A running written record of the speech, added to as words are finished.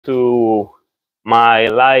to my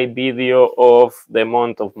live video of the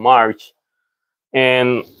month of March.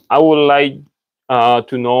 And I would like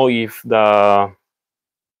to know if the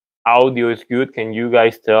audio is good. Can you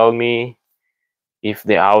guys tell me if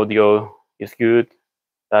the audio is good?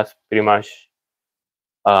 That's pretty much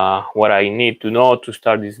what I need to know to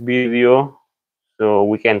start this video. So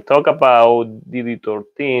we can talk about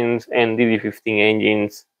DD13s and DD15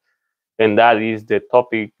 engines, and that is the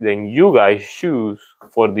topic then you guys choose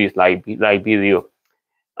for this live video.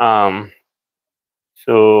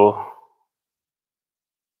 So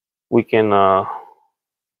we can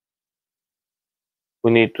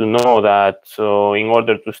we need to know that. So in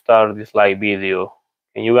order to start this live video,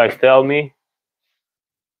 can you guys tell me?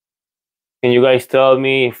 Can you guys tell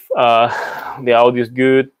me if the audio is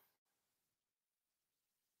good?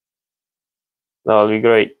 That'll be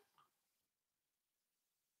great.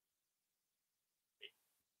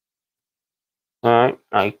 All right,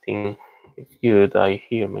 I think it's good. I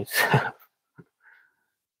hear myself.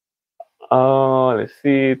 Let's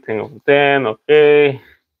see, 10 of 10, okay.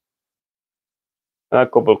 A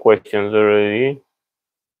couple questions already.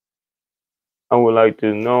 I would like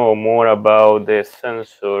to know more about the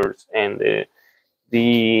sensors and the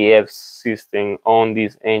DEF system on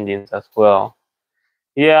these engines as well.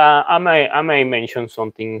 Yeah, I may mention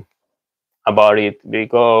something about it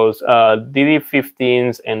because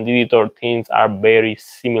DD15s and DD13s are very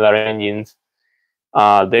similar engines.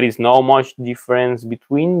 There is not much difference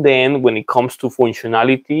between them when it comes to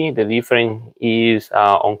functionality. The difference is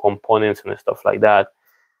on components and stuff like that.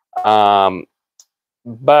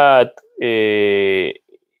 But it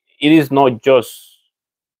is not just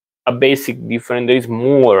a basic difference. There is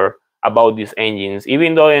more about these engines.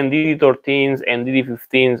 Even though DD13s and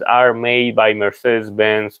DD15s are made by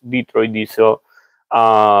Mercedes-Benz, Detroit Diesel,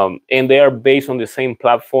 and they are based on the same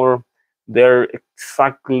platform, they're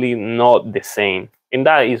exactly not the same. And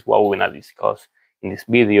that is what we're gonna discuss in this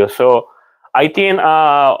video. So I think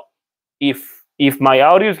if my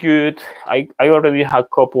audio is good, I already have a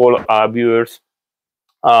couple viewers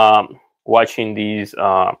watching these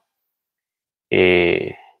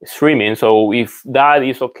streaming. So if that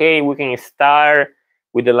is okay, we can start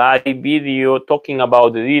with the live video talking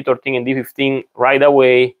about the DD13 and DD15 right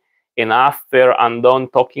away. And after I'm done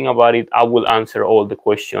talking about it, I will answer all the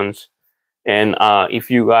questions. And if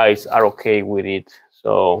you guys are okay with it.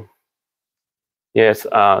 So yes,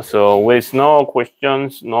 so with no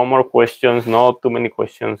questions, no more questions, not too many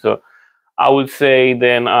questions. So I would say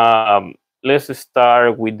then let's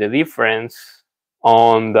start with the difference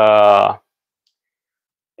on the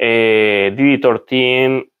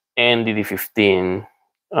DD13 and DD15.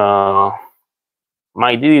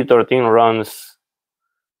 My DD13 runs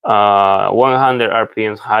 100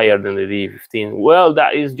 RPMs higher than the DD15. Well,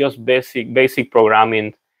 that is just basic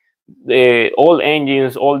programming. All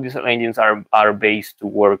diesel engines are based to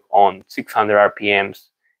work on 600 RPMs,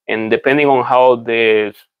 and depending on how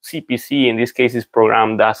the CPC in this case is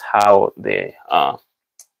programmed, that's how the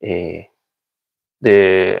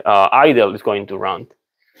idle is going to run.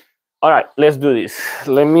 All right, let's do this.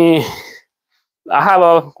 I have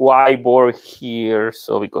a whiteboard here,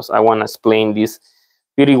 so because I want to explain this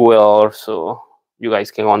pretty well so you guys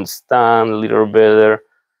can understand a little better.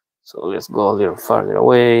 So let's go a little farther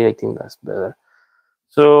away. I think that's better.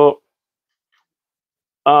 So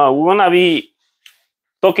we're gonna be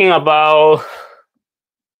talking about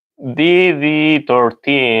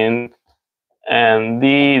DD13 and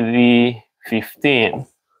DD15.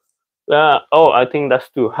 Oh, I think that's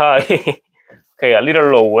too high. Okay, a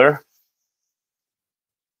little lower.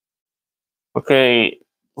 Okay,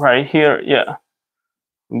 right here, yeah.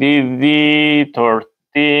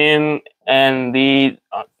 DD13 and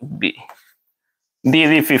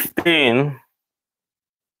DD15.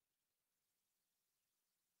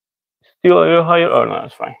 Still a little higher? Oh, no,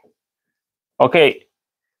 that's fine. Okay,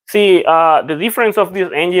 see, the difference of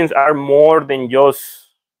these engines are more than just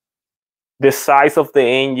the size of the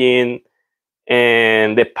engine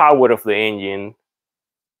and the power of the engine.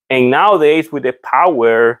 And nowadays with the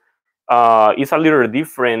power, it's a little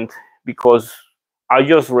different because I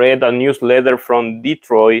just read a newsletter from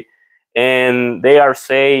Detroit, and they are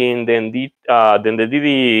saying then the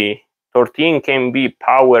DD13 can be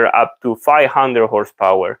powered up to 500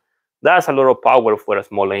 horsepower. That's a lot of power for a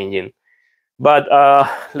small engine. But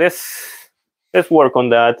let's work on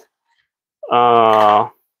that.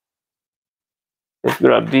 Let's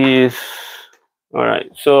grab this. All right.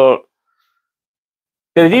 So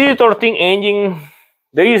the DD13 engine,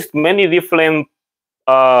 there is many different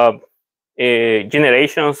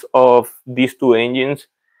generations of these two engines.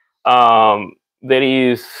 there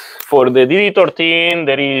is, for the DD13,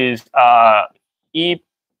 there is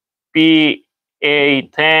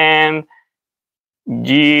EPA10,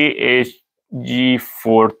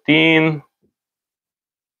 GSG14,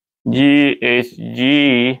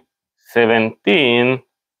 GSG17,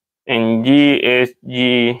 and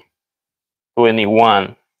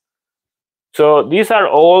GSG21. So these are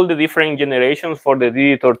all the different generations for the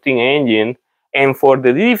DD13 engine. And for the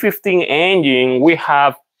DD15 engine, we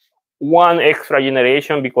have one extra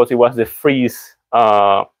generation because it was the freeze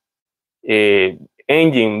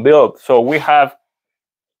engine built. So we have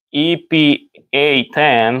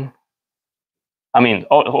EPA10, I mean,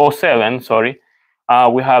 07, sorry.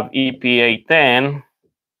 We have EPA10,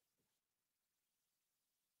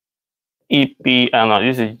 no,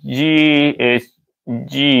 this is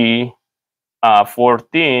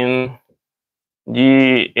GSG14,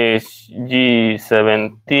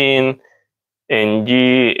 GSG17, and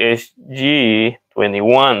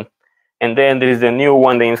GSG21. And then there is the new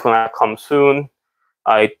one that is gonna come soon.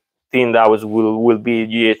 I think that will be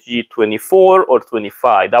GSG24 or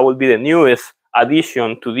 25. That will be the newest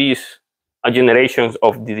addition to these generations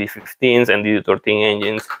of DD15s and DD13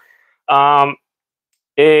 engines.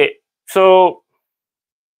 So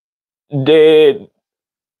the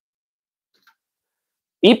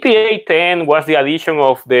EPA10 was the addition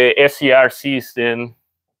of the SCR system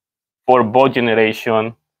for both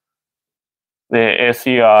generation, the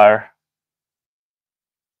SCR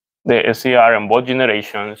in both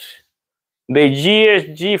generations. The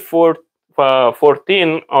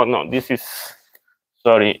GSG14, oh no, this is,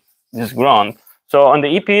 sorry, this is ground. So on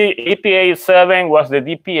the EPA7 was the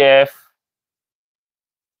DPF,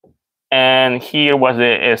 and here was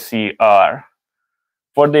the SCR.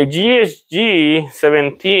 For the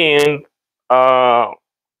GSG17,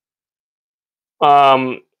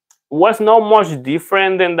 was not much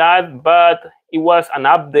different than that, but it was an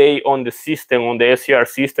update on the system, on the SCR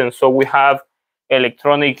system. So we have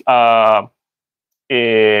electronic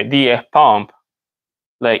DF pump,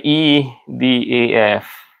 like EDAF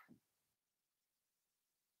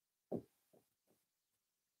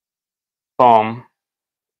pump.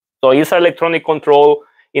 So it's electronic control.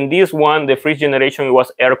 In this one, the first generation, it was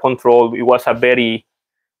air controlled. It was a very,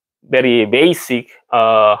 very basic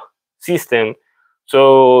system.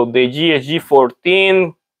 So the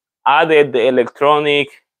GSG14 added the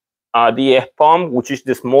electronic DF pump, which is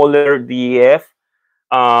the smaller DF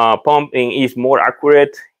pump, and is more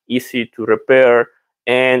accurate, easy to repair,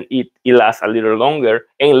 and it lasts a little longer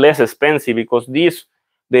and less expensive, because the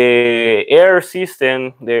air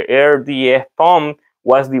system, the air DF pump,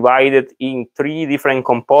 was divided in 3 different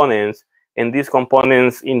components, and these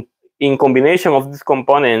components, in combination of these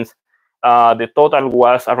components, the total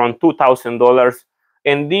was around $2,000.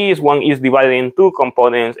 And this one is divided in 2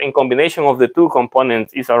 components. In combination of the 2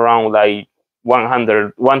 components is around like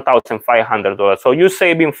 $1,500. So you're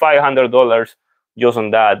saving $500 just on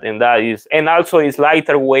that, and also it's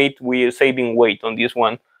lighter weight. We're saving weight on this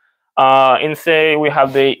one. And say we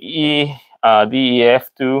have the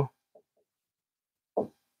DEF2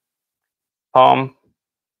 pump.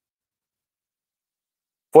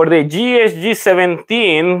 For the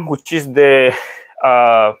GSG17, which is the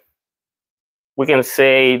we can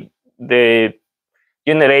say the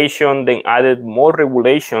generation that added more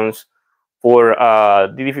regulations for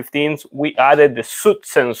DD15s, we added the soot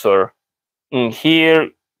sensor. And here,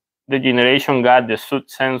 the generation got the soot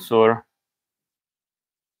sensor.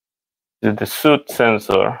 The soot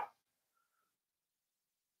sensor.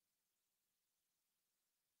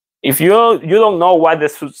 If you don't know what the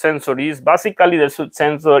soot sensor is, basically the soot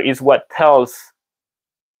sensor is what tells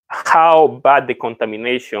how bad the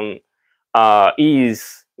contamination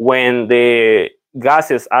is when the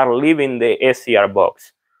gases are leaving the SCR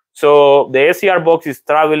box. So the SCR box is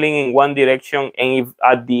traveling in one direction, and if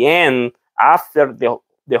at the end, after the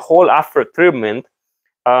whole after treatment,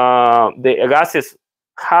 the gases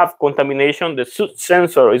have contamination, the soot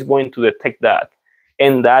sensor is going to detect that,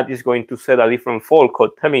 and that is going to set a different fault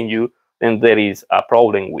code telling you then there is a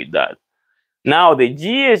problem with that. Now the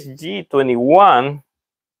GSG21,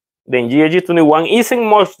 then GSG21 isn't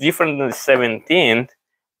much different than the 17th,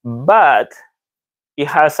 but it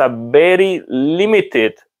has a very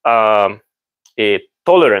limited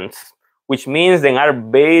tolerance, which means they are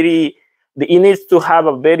it needs to have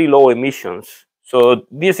a very low emissions. So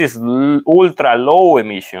this is ultra low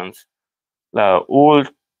emissions,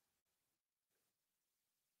 ultra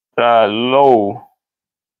low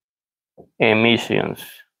emissions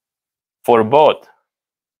for both,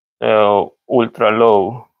 ultra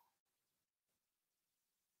low.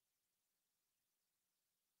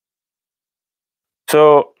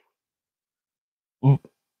 So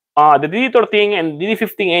The DD13 and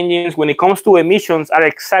DD15 engines, when it comes to emissions, are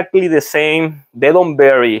exactly the same. They don't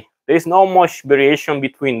vary. There's not much variation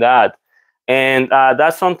between that. And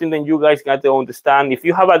that's something that you guys got to understand. If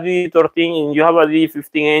you have a DD13 and you have a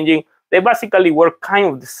DD15 engine, they basically work kind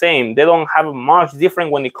of the same. They don't have much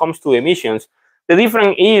different when it comes to emissions. The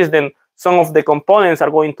difference is then some of the components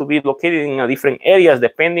are going to be located in different areas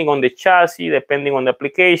depending on the chassis, depending on the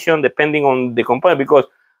application, depending on the component, because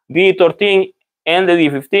DD13 and the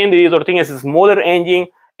DD15, the DD13 is a smaller engine,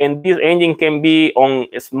 and this engine can be on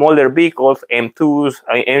smaller vehicles, M2s,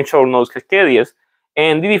 M-short nose Cascadias.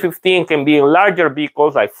 And DD15 can be in larger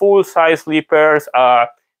vehicles like full-size sleepers,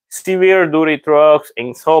 severe duty trucks,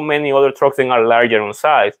 and so many other trucks that are larger in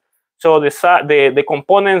size. So the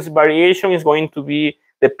components variation is going to be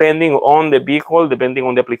depending on the vehicle, depending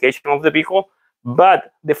on the application of the vehicle,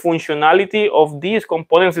 but the functionality of these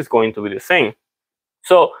components is going to be the same.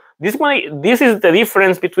 So this is the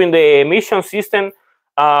difference between the emission system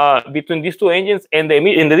between these two engines, and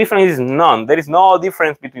the difference is none. There is no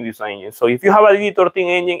difference between these engines. So if you have a DD13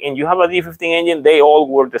 engine and you have a DD15 engine, they all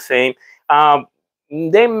work the same.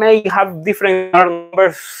 They may have different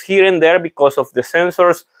numbers here and there because of the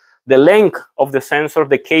sensors, the length of the sensor,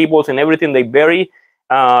 the cables, and everything. They vary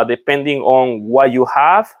depending on what you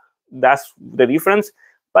have. That's the difference.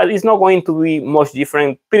 But it's not going to be much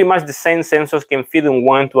different. Pretty much the same sensors can fit in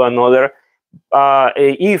one to another.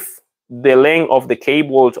 If the length of the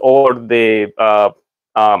cables or the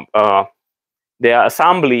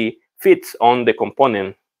assembly fits on the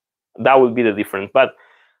component, that will be the difference. But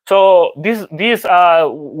so with this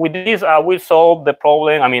we solve the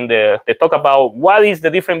problem. I mean, they talk about what is the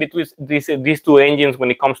difference between these two engines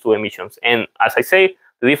when it comes to emissions. And as I say,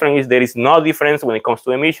 the difference is there is no difference when it comes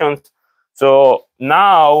to emissions. So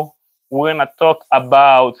now we're gonna talk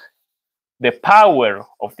about the power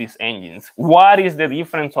of these engines. What is the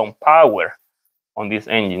difference on power on these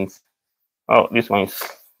engines? Oh, this one's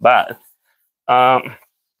bad.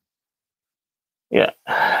 Yeah,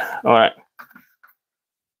 all right.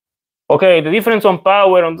 Okay, the difference on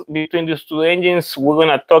power between these two engines, we're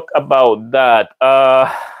gonna talk about that.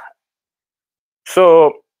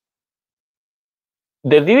 So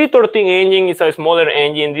the DD13 engine is a smaller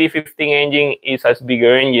engine, DD15 engine is a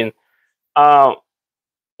bigger engine.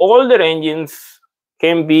 Older engines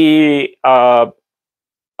can be around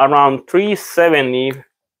 370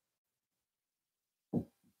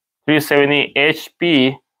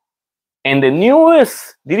 HP, and the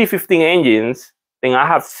newest DD15 engines, then I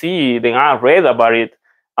have read about it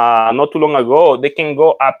not too long ago, they can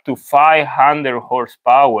go up to 500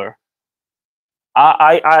 horsepower.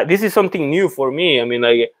 This is something new for me. I mean,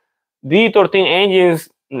 like DD13 engines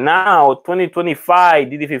now, 2025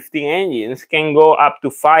 DD15 engines can go up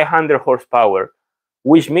to 500 horsepower,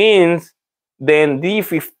 which means then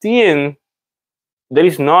DD15, there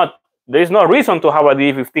is no reason to have a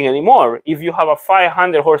DD15 anymore. If you have a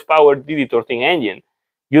 500 horsepower DD13 engine,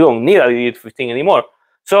 you don't need a DD15 anymore.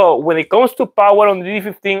 So when it comes to power on the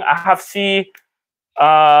DD15, I have seen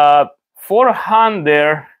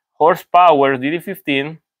 400 horsepower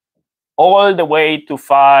DD15 all the way to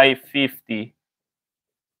 550.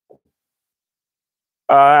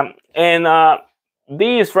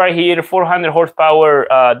 These right here, 400 horsepower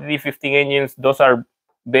DD15 engines, those are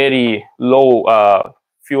very low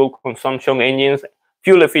fuel consumption engines,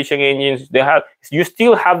 fuel efficient engines. You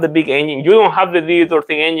still have the big engine. You don't have the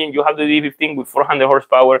DD13 engine, you have the DD15 with 400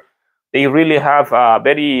 horsepower. They really have a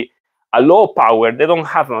low power. They don't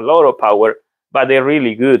have a lot of power, but they're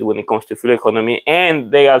really good when it comes to fuel economy,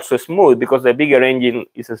 and they also smooth because the bigger engine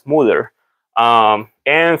is smoother. And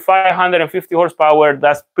 550 horsepower,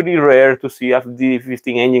 that's pretty rare to see a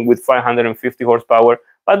DD15 engine with 550 horsepower,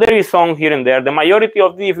 but there is some here and there. The majority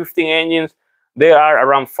of DD15 engines, they are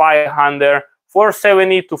around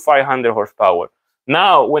 470 to 500 horsepower.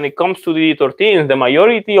 Now, when it comes to DD13s, the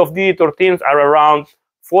majority of DD13s are around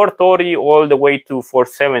 430 all the way to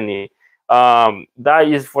 470. That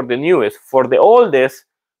is for the newest. For the oldest,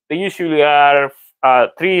 they usually are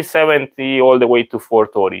 370 all the way to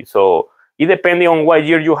 430. So it depending on what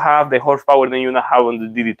year you have, the horsepower that you have on the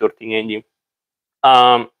DD13 engine.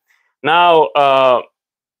 Now,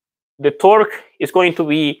 the torque is going to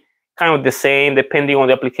be kind of the same depending on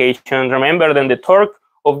the application. Remember, then the torque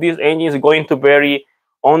of this engine is going to vary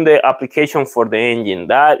on the application for the engine.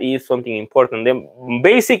 That is something important. The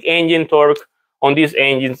basic engine torque on these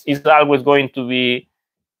engines is always going to be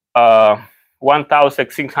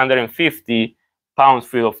 1,650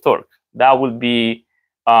 pounds-feet of torque. That will be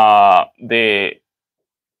the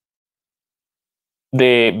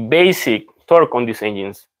basic torque on these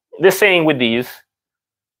engines. The same with these.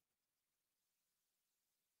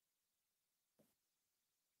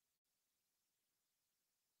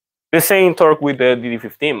 the same torque with the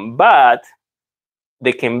DD15, but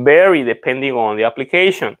they can vary depending on the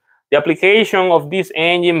application. The application of this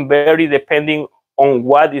engine vary depending on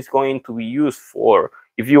what is going to be used for.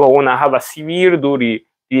 If you want to have a severe duty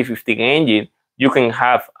DD15 engine, you can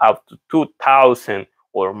have up to 2,000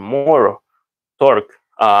 or more torque,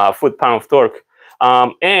 foot-pound of torque.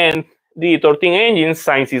 And the DD13 engine,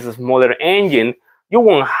 since it's a smaller engine, you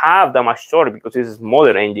won't have that much torque because it's a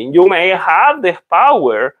smaller engine. You may have the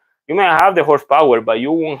power, you may have the horsepower, but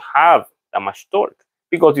you won't have that much torque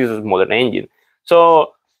because it's a smaller engine.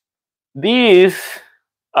 So this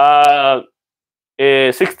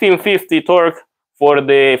 1650 torque for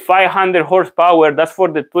the 500 horsepower, that's for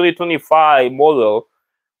the 2025 model.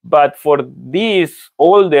 But for these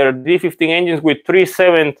older D15 engines with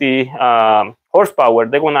 370 horsepower,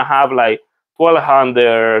 they're gonna have like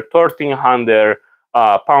 1,200, 1,300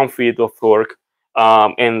 pound-feet of torque,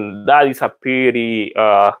 and that is a pretty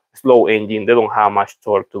slow engine. They don't have much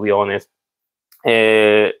torque, to be honest.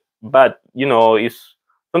 But you know, it's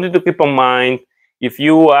something to keep in mind. If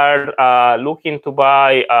you are looking to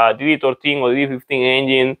buy a DD13 or DD15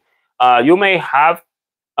 engine, you may have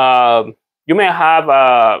the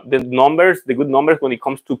numbers, the good numbers when it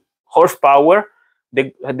comes to horsepower.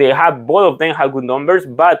 They have, both of them have good numbers,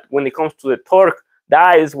 but when it comes to the torque,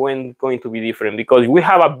 that is when it's going to be different, because we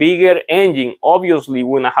have a bigger engine. Obviously,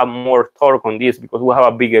 we're gonna have more torque on this because we have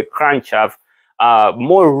a bigger crankshaft,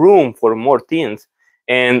 more room for more things,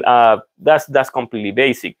 and that's completely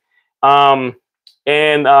basic. And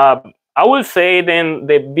I will say then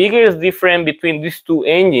the biggest difference between these two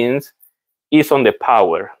engines is on the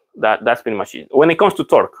power. That's pretty much it. When it comes to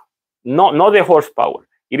torque, not the horsepower,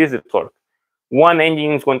 it is the torque. One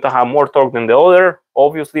engine is going to have more torque than the other,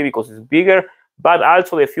 obviously, because it's bigger, but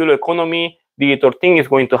also the fuel economy. DD13 is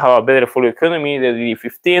going to have a better fuel economy than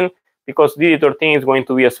DD15 because DD13 is going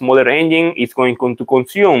to be a smaller engine. It's going to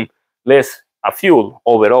consume less fuel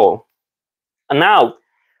overall. And now,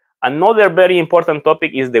 another very important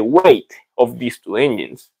topic is the weight of these two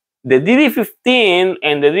engines. The DD15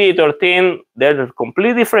 and the DD13, they're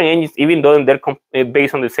completely different engines, even though they're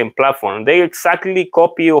based on the same platform. They exactly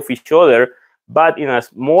copy of each other, but in a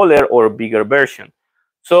smaller or bigger version.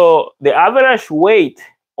 So the average weight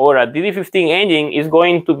or a DD15 engine is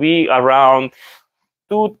going to be around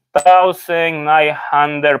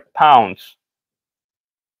 2,900 pounds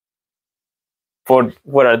for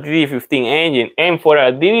a DD15 engine, and for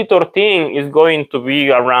a DD13 is going to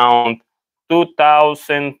be around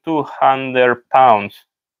 2,200 pounds.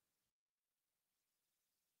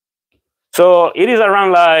 So it is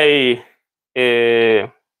around like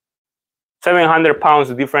 700 pounds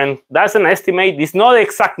different. That's an estimate. It's not the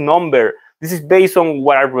exact number. This is based on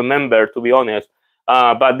what I remember, to be honest.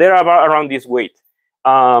 But they're about around this weight.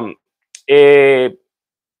 It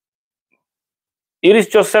is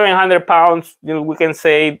just 700 pounds, you know, we can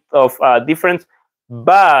say, of difference,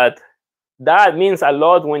 but that means a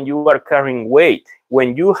lot when you are carrying weight.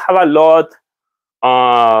 When you have a lot,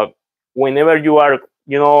 whenever you are,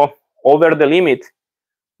 you know, over the limit,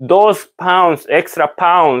 those pounds, extra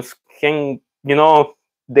pounds, can, you know,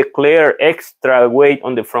 declare extra weight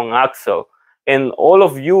on the front axle. And all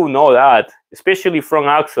of you know that, especially front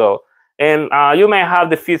axle. And you may have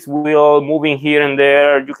the fifth wheel moving here and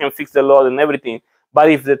there. You can fix the load and everything. But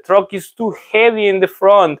if the truck is too heavy in the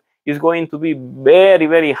front, it's going to be very,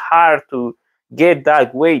 very hard to get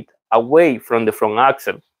that weight away from the front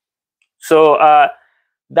axle. So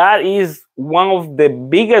that is one of the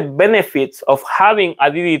biggest benefits of having a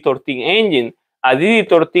DD13 engine. A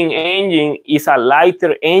DD13 engine is a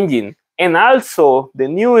lighter engine. And also, the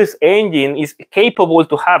newest engine is capable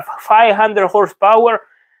to have 500 horsepower.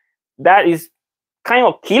 That is kind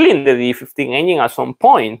of killing the D15 engine at some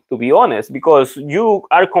point, to be honest, because you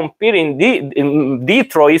are competing,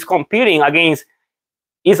 Detroit is competing against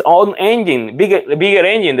its own engine, bigger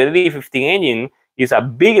engine. The D15 engine is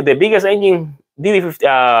the biggest engine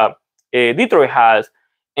Detroit has,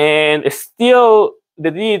 and still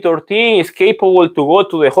the D13 is capable to go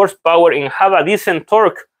to the horsepower and have a decent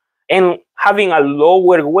torque and having a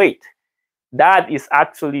lower weight. That is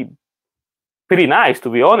actually pretty nice, to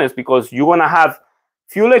be honest, because you're gonna have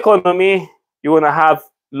fuel economy, you're gonna have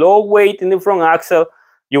low weight in the front axle,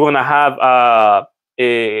 you're gonna have a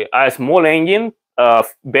small engine,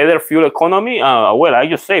 better fuel economy. Well, I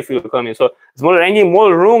just say fuel economy. So smaller engine,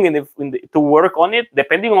 more room to work on it,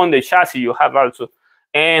 depending on the chassis you have also,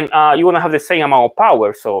 and you're gonna have the same amount of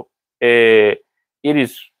power. So it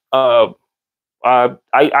is. I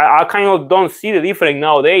kind of don't see the difference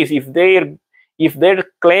nowadays. If they're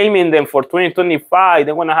claiming them for 2025,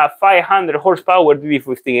 they're gonna have 500 horsepower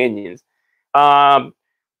DD15 engines.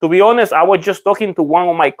 to be honest, I was just talking to one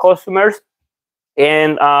of my customers,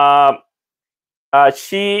 and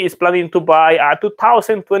she is planning to buy a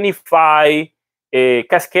 2025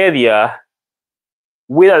 Cascadia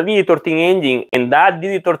with a DD13 engine, and that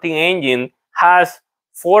DD13 engine has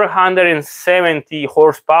 470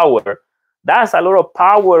 horsepower. That's a lot of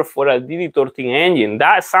power for a DD13 engine.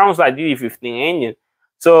 That sounds like DD15 engine.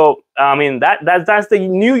 So I mean that's the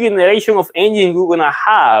new generation of engine we're gonna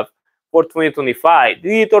have for 2025.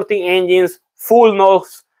 DD13 engines, full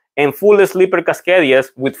nose and full slipper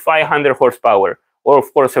Cascadias with 500 horsepower, or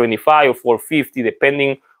 475 or 450,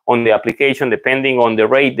 depending on the application, depending on the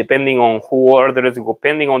rate, depending on who orders,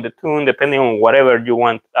 depending on the tune, depending on whatever you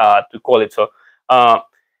want to call it. So,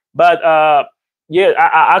 yeah,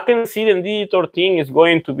 I can see the DD13 is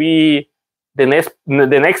going to be the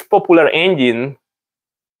next popular engine,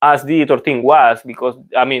 as DD13 was, because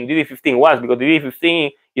I mean DD15 was, because the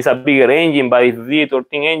DD15 is a bigger engine, but if the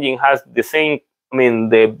DD13 engine has the same, I mean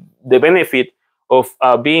the benefit of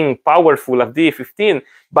being powerful as DD15,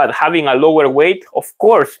 but having a lower weight, of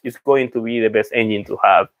course, it's going to be the best engine to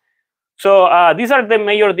have. So these are the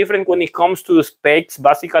major difference when it comes to the specs.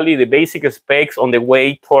 Basically, the basic specs on the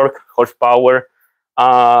weight, torque, horsepower.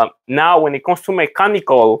 Now, when it comes to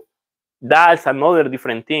mechanical, that's another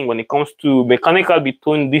different thing. When it comes to mechanical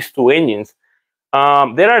between these two engines,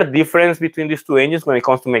 there are differences between these two engines when it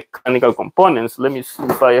comes to mechanical components. Let me see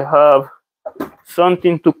if I have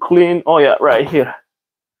something to clean. Oh yeah, right here.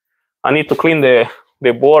 I need to clean the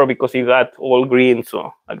board because it got all green,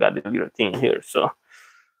 so I got the little thing here. So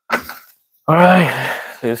all right,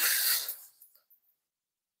 let's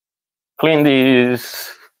clean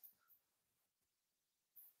this.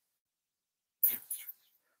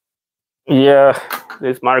 Yeah,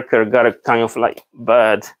 this marker got a kind of like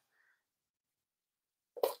bad.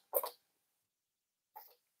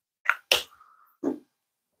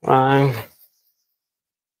 I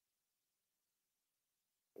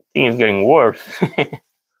think it's getting worse.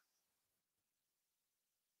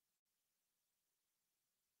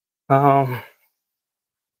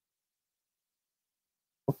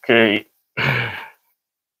 Okay.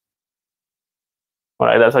 All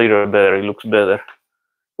right, that's a little better. It looks better. It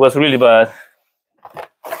was really bad.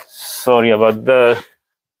 Sorry about that.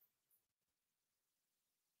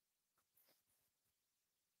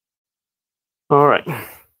 All right.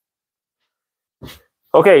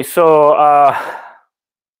 Okay, so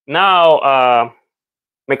now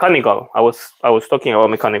mechanical. I was talking about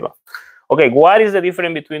mechanical. Okay, what is the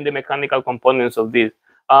difference between the mechanical components of this?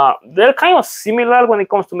 They're kind of similar when it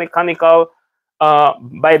comes to mechanical.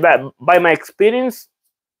 By my experience,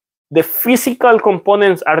 the physical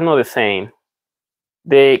components are not the same.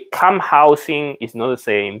 The cam housing is not the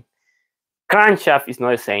same. Crankshaft is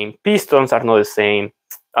not the same. Pistons are not the same.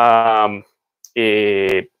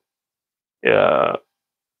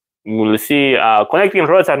 We'll see. Connecting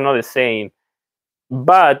rods are not the same,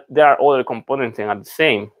 but there are other components that are the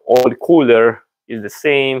same. Oil cooler is the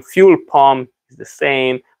same. Fuel pump is the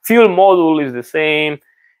same. Fuel module is the same.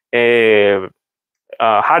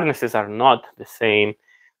 Harnesses are not the same.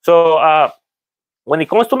 So when it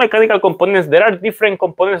comes to mechanical components, there are different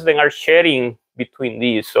components that are sharing between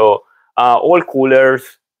these. So oil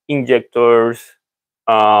coolers, injectors,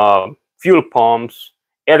 fuel pumps,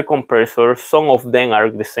 air compressors, some of them are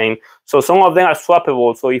the same. So some of them are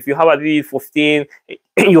swappable. So if you have a DD15,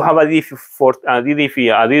 you have a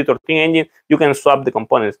DD13 engine, you can swap the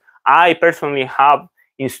components. I personally have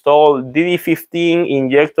installed DD15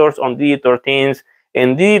 injectors on DD13s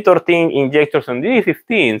and DD13 injectors on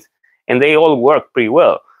DD15s, and they all work pretty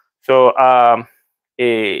well. So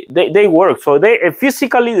they work. So they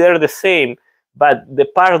physically they're the same, but the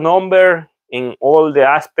part number in all the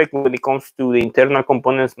aspects when it comes to the internal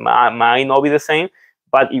components might not be the same,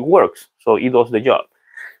 but it works. So it does the job.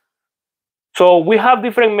 So we have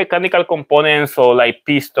different mechanical components. So like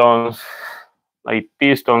pistons are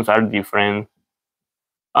different.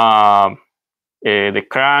 The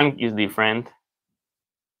crank is different,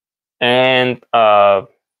 and also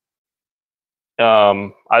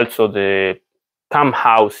the cam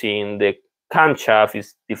housing, the camshaft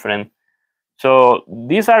is different. So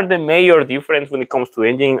these are the major difference when it comes to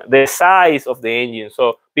engine, the size of the engine.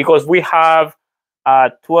 So because we have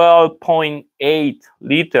a 12.8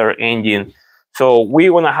 liter engine, so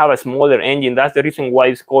we want to have a smaller engine. That's the reason why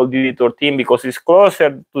it's called DD13, because it's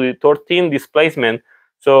closer to the 13 displacement.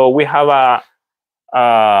 So we have a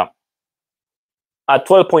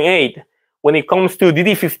 12.8. When it comes to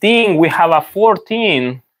DD15, we have a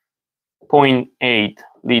 14.8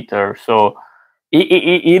 liter. So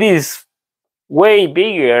it is way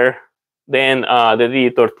bigger than the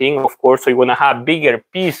DD13, of course. So you're gonna have bigger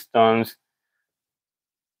pistons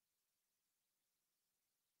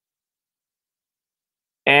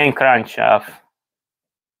and crankshaft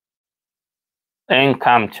and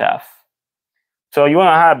camshaft. So you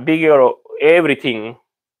wanna have bigger everything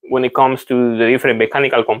when it comes to the different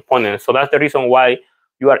mechanical components. So that's the reason why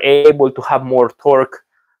you are able to have more torque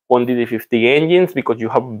on DD15 engines, because you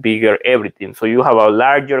have bigger everything. So you have a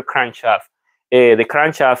larger crankshaft. The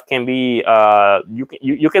crankshaft can be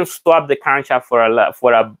you can swap the crankshaft for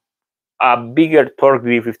a bigger torque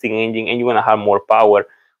DD15 engine, and you're gonna have more power.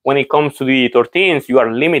 When it comes to DD13s, you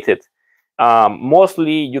are limited.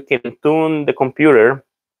 Mostly, you can tune the computer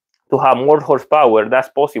to have more horsepower. That's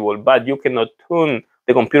possible, but you cannot tune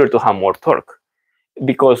the computer to have more torque,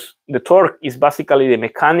 because the torque is basically the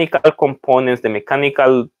mechanical components, the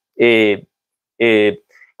mechanical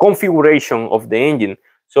configuration of the engine.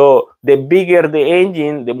 So the bigger the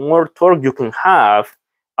engine, the more torque you can have.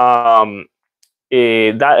 The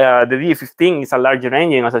DD15 is a larger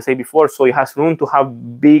engine, as I said before, so it has room to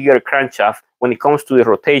have bigger crankshaft when it comes to the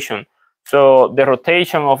rotation. So the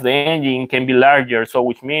rotation of the engine can be larger, so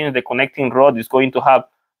which means the connecting rod is going to have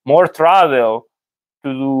more travel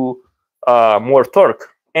to do more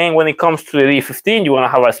torque. And when it comes to the DD15, you want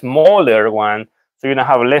to have a smaller one, so you're gonna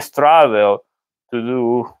have less travel to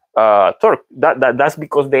do torque. That's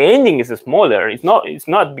because the engine is smaller. It's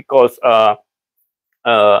not because the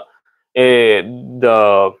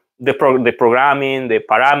programming, the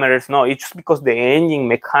parameters. No, it's just because the engine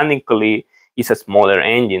mechanically is a smaller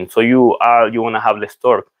engine, so you want to have less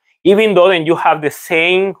torque. Even though then you have the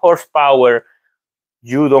same horsepower,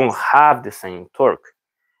 you don't have the same torque,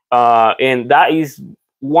 and that is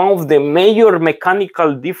one of the major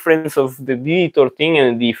mechanical difference of the DD13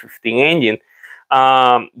 and the DD15 engine.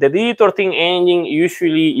 The DD13 engine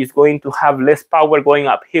usually is going to have less power going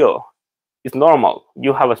uphill. It's normal.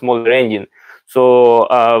 You have a smaller engine, so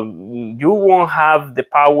you won't have the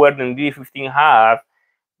power that DD15 have,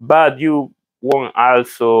 but you won't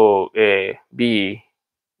also be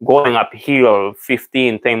going uphill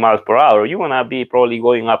 10 miles per hour. You're gonna be probably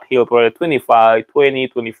going uphill probably 25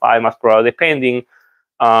 miles per hour, depending.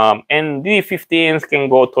 And DD15s can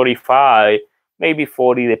go 35, maybe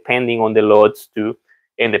 40, depending on the loads too,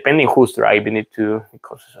 and depending who's driving it too,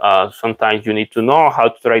 because sometimes you need to know how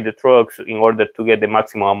to drive the trucks in order to get the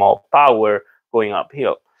maximum amount of power going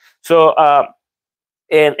uphill. So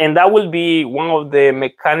and that will be one of the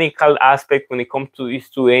mechanical aspects when it comes to these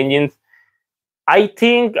two engines. I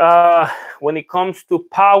think when it comes to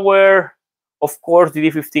power, of course,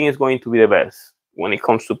 DD15 is going to be the best when it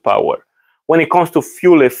comes to power. When it comes to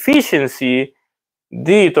fuel efficiency,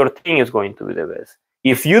 DD13 is going to be the best.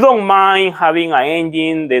 If you don't mind having an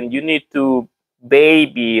engine, then you need to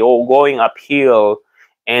baby or going uphill,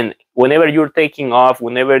 and whenever you're taking off,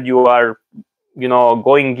 whenever you are,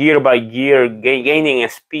 going gear by gear, gaining a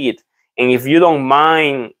speed, and if you don't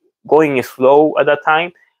mind going slow at that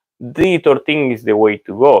time, DD13 is the way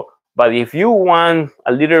to go. But if you want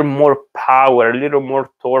a little more power, a little more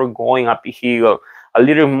torque going uphill, a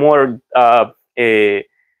little more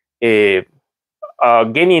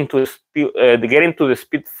getting to the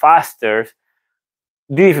speed faster,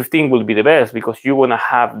 DD15 will be the best, because you want to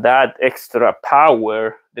have that extra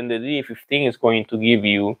power than the DD15 is going to give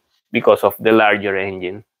you because of the larger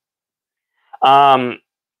engine.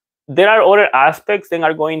 There are other aspects that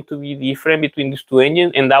are going to be different between these two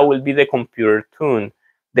engines, and that will be the computer tune.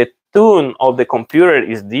 The tune of the computer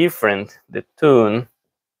is different. The tune.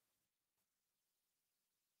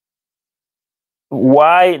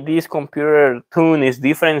 Why this computer tune is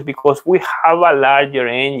different? Because we have a larger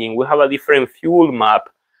engine. We have a different fuel map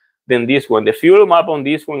than this one. The fuel map on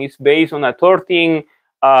this one is based on a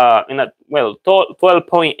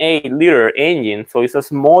 12.8 liter engine. So it's a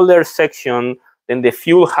smaller section, then the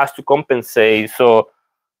fuel has to compensate. So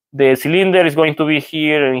the cylinder is going to be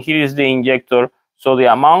here, and here is the injector. So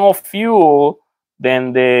the amount of fuel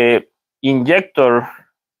then the injector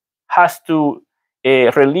has to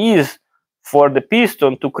release for the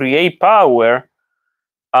piston to create power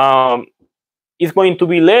is going to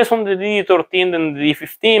be less on the DD13 than the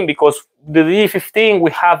DD15, because the DD15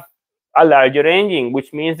 we have a larger engine,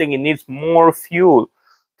 which means that it needs more fuel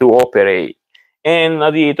to operate. And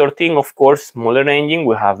the DD13, of course, smaller engine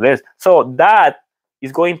will have less. So that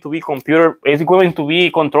is going to be controlled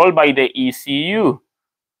by the ECU.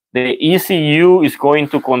 The ECU is going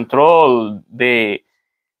to control the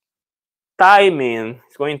timing,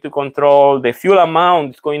 it's going to control the fuel amount,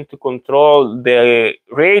 it's going to control the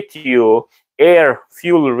ratio,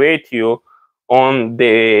 air-fuel ratio on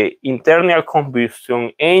the internal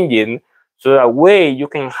combustion engine. So that way you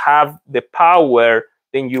can have the power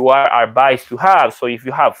that you are advised to have. So if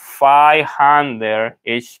you have 500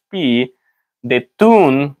 HP, the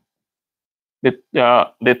tune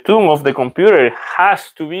of the computer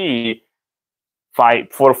has to be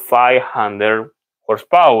 500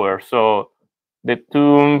 horsepower. So the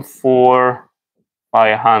tune for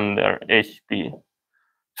 500 HP.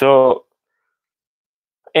 So,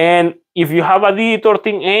 and if you have a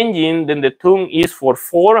DD13 engine, then the tune is for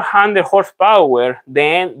 400 horsepower.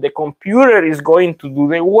 Then the computer is going to do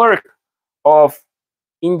the work of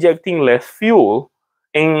injecting less fuel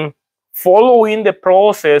and following the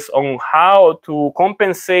process on how to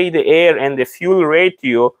compensate the air and the fuel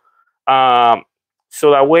ratio,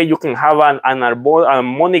 so that way you can have an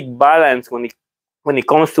harmonic balance when it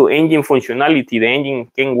comes to engine functionality. The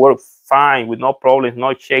engine can work fine with no problems,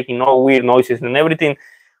 no shaking, no weird noises and everything.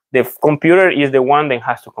 The computer is the one that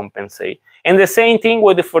has to compensate. And the same thing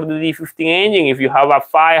for the D15 engine. If you have a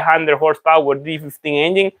 500 horsepower D15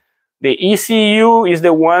 engine, the ECU is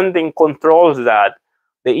the one that controls that.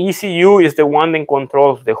 The ECU is the one that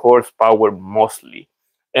controls the horsepower mostly.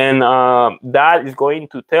 And that is going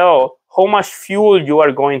to tell how much fuel you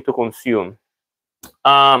are going to consume.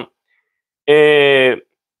 Now,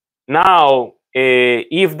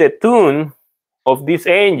 if the tune of this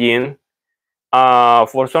engine,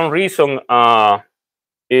 for some reason,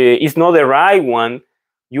 is not the right one,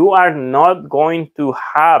 you are not going to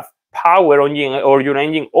have power on your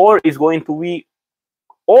engine, or is going to be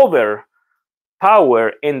over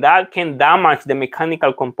power, and that can damage the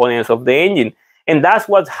mechanical components of the engine. And that's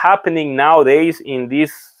what's happening nowadays in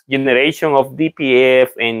this generation of DPF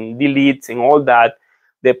and deletes and all that.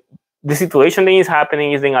 The situation that is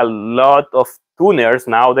happening is in a lot of tuners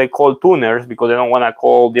now. They call tuners because they don't want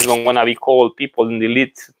to be called people in the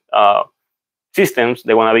elite systems.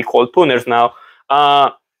 They want to be called tuners now.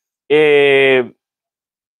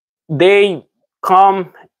 They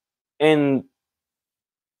come and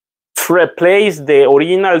replace the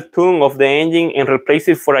original tune of the engine and replace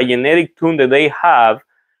it for a generic tune that they have,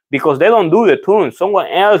 because they don't do the tune. Someone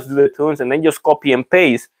else do the tunes and then just copy and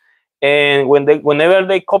paste. And whenever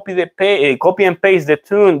they copy and paste the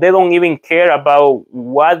tune, they don't even care about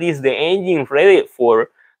what is the engine ready for.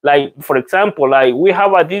 Like, for example, like we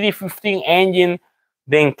have a DD15 engine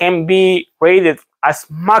that can be rated as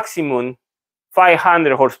maximum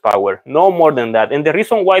 500 horsepower, no more than that. And the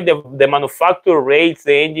reason why the manufacturer rates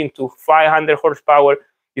the engine to 500 horsepower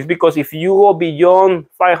is because if you go beyond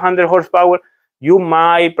 500 horsepower, you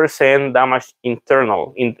might present damage to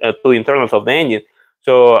the internals of the engine.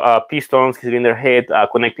 So pistons, cylinder head,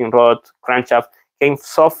 connecting rod, crankshaft can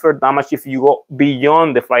suffer damage if you go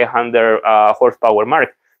beyond the 500 horsepower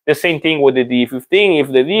mark. The same thing with the DD15. If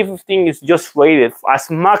the DD15 is just rated as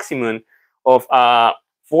maximum of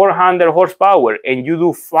 400 horsepower and you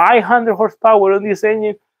do 500 horsepower on this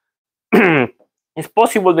engine, it's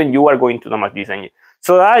possible that you are going to damage this engine.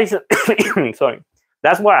 So that is sorry,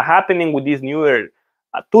 that's what's happening with these newer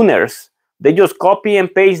tuners. They just copy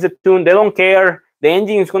and paste the tune. They don't care. The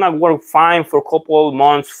engine is going to work fine for a couple of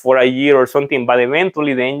months, for a year or something, but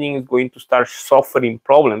eventually the engine is going to start suffering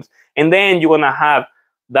problems. And then you're going to have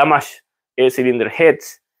damaged cylinder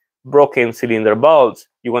heads, broken cylinder bolts.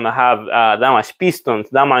 You're going to have damaged pistons,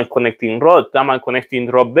 damaged connecting rods, damaged connecting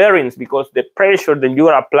rod bearings, because the pressure that you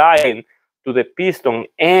are applying to the piston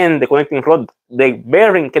and the connecting rod, the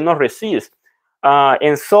bearing cannot resist.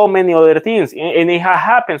 And so many other things. And it has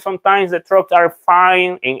happened. Sometimes the trucks are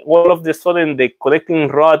fine, and all of a sudden the connecting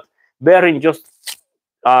rod bearing just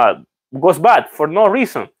goes bad for no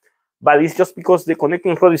reason. But it's just because the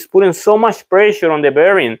connecting rod is putting so much pressure on the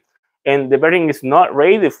bearing, and the bearing is not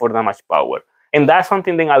ready for that much power. And that's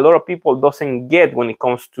something that a lot of people doesn't get when it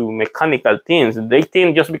comes to mechanical things. They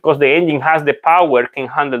think just because the engine has the power, can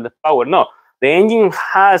handle the power. No, the engine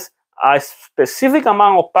has a specific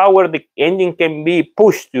amount of power the engine can be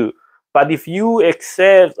pushed to. But if you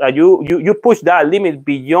excess, you push that limit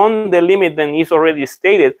beyond the limit that is already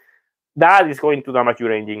stated, that is going to damage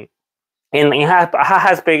your engine. And it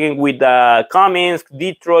has been with Cummins,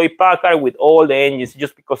 Detroit, Packard, with all the engines,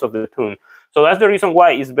 just because of the tune. So that's the reason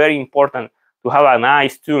why it's very important to have a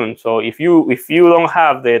nice tune. So if you don't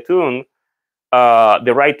have the tune,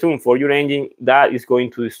 the right tune for your engine, that is going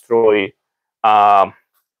to destroy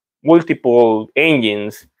multiple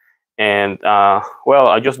engines. And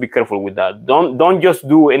well, just be careful with that. Don't just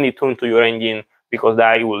do any tune to your engine, because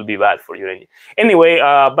that will be bad for your engine. Anyway,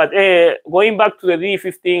 but going back to the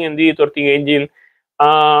DD15 and DD13 engine,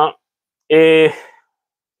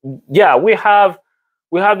 yeah, we have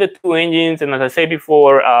the two engines, and as I said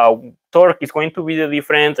before, torque is going to be the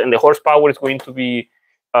difference, and the horsepower is going to be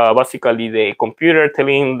basically the computer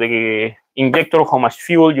telling the injector how much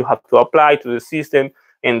fuel you have to apply to the system,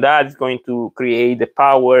 and that is going to create the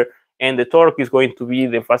power. And the torque is going to be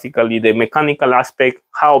basically the mechanical aspect,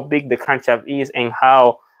 how big the crankshaft is and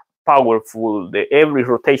how powerful every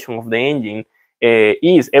rotation of the engine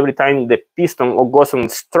is. Every time the piston goes on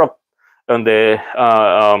stroke on the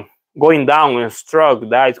going down and stroke,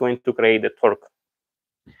 that is going to create the torque.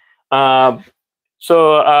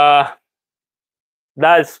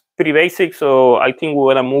 That's pretty basic. So I think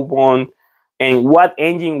we're gonna move on. And what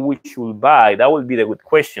engine we should buy? That would be the good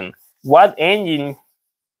question. What engine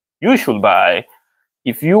you should buy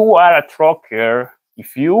if you are a trucker?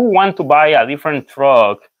 If you want to buy a different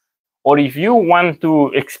truck, or if you want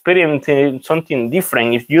to experience something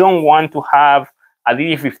different, if you don't want to have a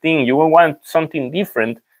DD15, you want something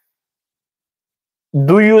different.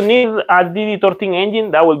 Do you need a DD13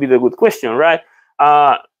 engine? That will be the good question, right?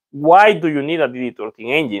 Why do you need a DD13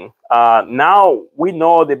 engine? Now we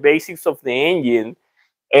know the basics of the engine,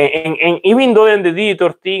 and even though the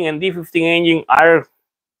DD13 and DD15 engine are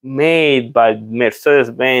made by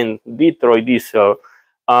Mercedes-Benz Detroit diesel,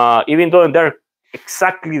 even though they're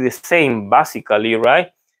exactly the same basically,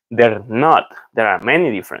 right? They're not. There are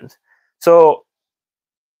many differences. So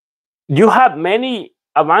you have many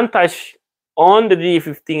advantages on the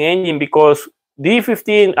DD15 engine, because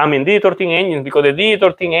DD13 engine, because the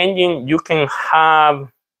DD13 engine, you can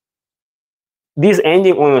have this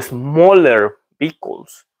engine on smaller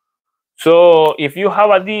vehicles. So if you have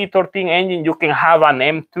a DD13 engine, you can have an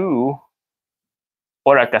M2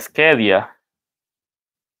 or a Cascadia.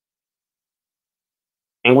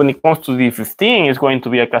 And when it comes to DD15, it's going to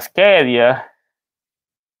be a Cascadia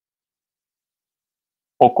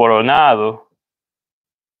or Coronado.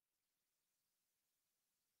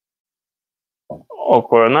 Or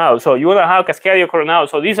Coronado. So you want to have Cascadia or Coronado.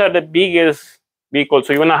 So these are the biggest vehicles.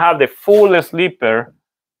 So you want to have the full sleeper.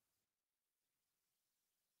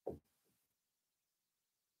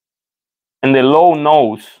 And the low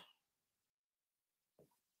nose.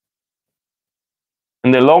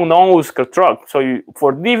 And the long nose truck. So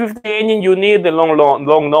for DD15 engine, you need the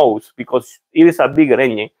long nose because it is a bigger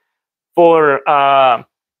engine. For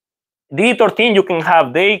DD13, you can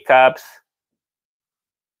have day caps,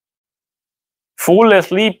 full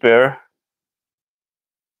sleeper,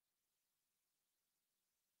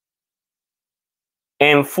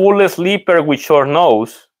 and full sleeper with short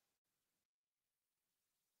nose.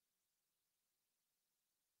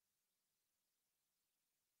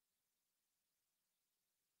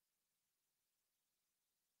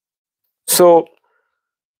 So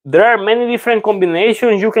there are many different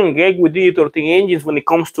combinations you can get with DD13 engines when it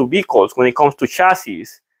comes to vehicles, when it comes to chassis.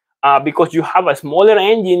 Because you have a smaller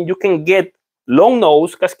engine, you can get long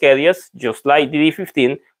nose Cascadias, just like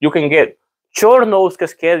DD15. You can get short nose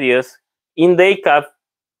Cascadias in day cab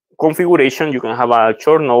configuration. You can have a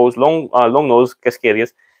short nose, long nose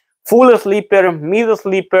Cascadias, full sleeper, middle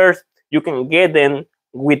sleepers. You can get them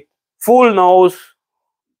with full nose,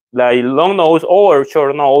 like long nose or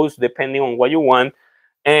short nose, depending on what you want.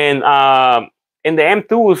 And in the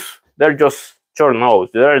M2s, they're just short nose.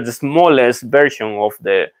 They're the smallest version of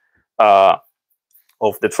the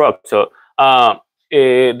truck. So the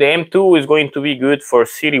M2 is going to be good for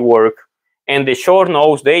city work, and the short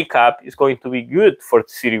nose day cab is going to be good for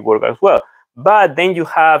city work as well. But then you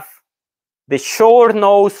have the short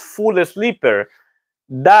nose full sleeper.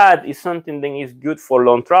 That is something that is good for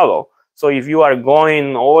long travel. So if you are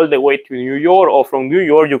going all the way to New York, or from New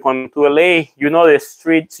York you come to LA, you know the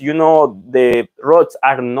streets, you know the roads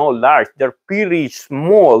are not large. They're pretty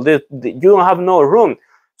small. You don't have no room.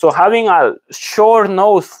 So having a short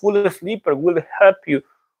nose full sleeper will help you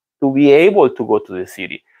to be able to go to the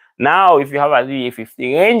city. Now, if you have a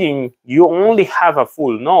DD15 engine, you only have a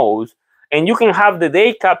full nose, and you can have the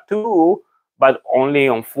day cab too, but only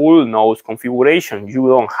on full nose configuration. You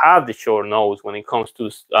don't have the short nose when it comes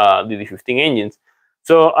to DD15 engines.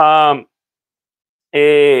 So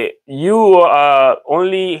the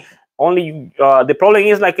problem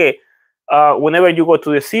is like whenever you go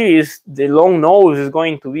to the cities, the long nose is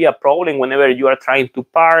going to be a problem whenever you are trying to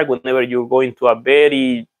park, whenever you're going to a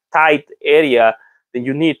very tight area, then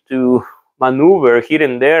you need to maneuver here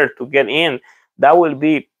and there to get in. That will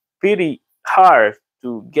be pretty hard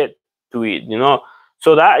to get to it, you know.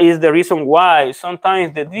 So that is the reason why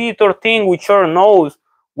sometimes the DD13 with short nose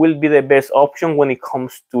will be the best option when it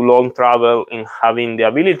comes to long travel and having the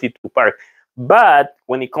ability to park. But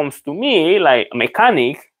when it comes to me, like a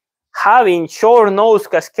mechanic, having short nose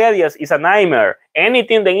Cascadias is a nightmare.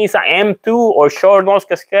 Anything that is an M2 or short nose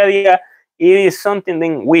Cascadia, it is something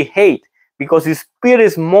that we hate because it's pretty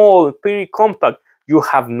small, pretty compact. you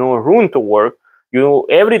have no room to work.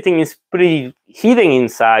 Everything is pretty hidden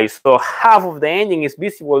inside. So half of the engine is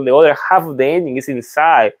visible, the other half of the engine is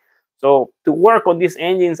inside. So to work on these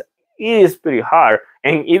engines is pretty hard.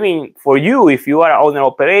 And even for you, if you are an owner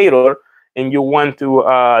operator and you want to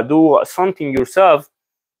do something yourself,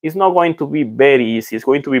 it's not going to be very easy. It's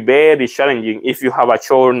going to be very challenging if you have a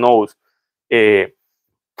short nose.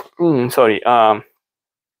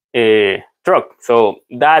 Truck. So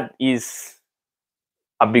that is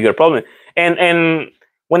a bigger problem. And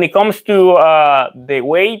when it comes to the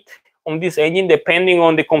weight on this engine, depending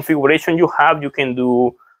on the configuration you have, you can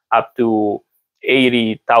do up to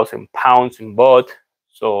 80,000 pounds in boat.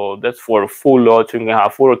 So that's for full loads. You can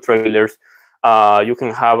have full trailers. You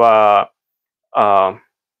can have a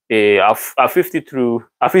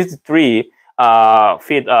 53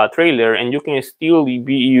 feet trailer, and you can still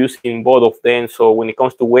be using both of them. So when it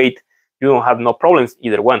comes to weight, you don't have no problems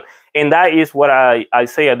either one. And that is what I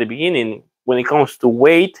say at the beginning. When it comes to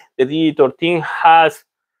weight, the DD13 has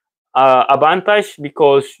advantage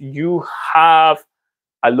because you have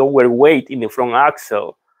a lower weight in the front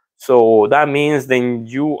axle. So that means then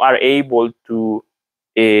you are able to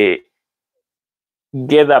get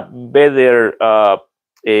a better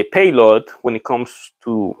payload when it comes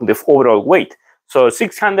to the overall weight. So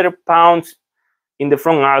 600 pounds in the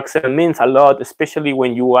front axle means a lot, especially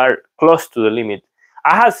when you are close to the limit.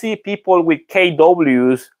 I have seen people with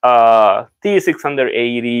KWs,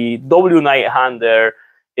 T680, W900,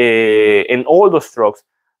 and all those trucks.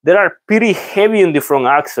 They are pretty heavy in the front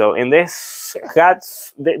axle, and they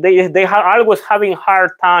are always having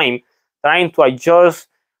hard time trying to adjust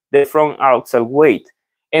the front axle weight.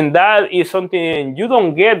 And that is something you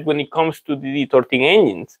don't get when it comes to the D13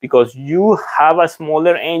 engines, because you have a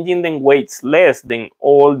smaller engine that weighs less than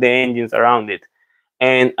all the engines around it.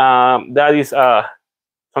 And that is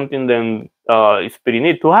something that is pretty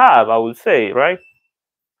neat to have, I would say, right?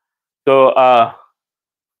 So,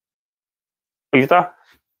 ¿ahí está?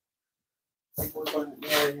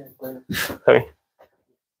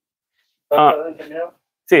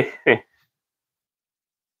 Sí, sí.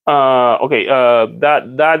 Okay,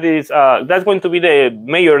 that's going to be the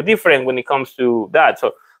major difference when it comes to that.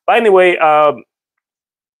 So, but anyway,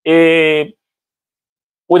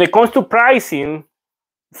 when it comes to pricing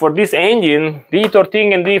for this engine,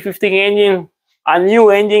 D13 and D15 engine, a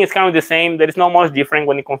new engine is kind of the same. There is not much different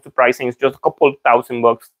when it comes to pricing. It's just a couple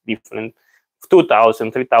 $1,000 different,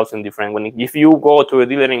 2,000, 3,000 different. If you go to a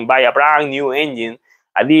dealer and buy a brand new engine,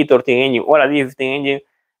 a D13 engine or a D15 engine,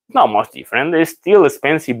 not much different. They're still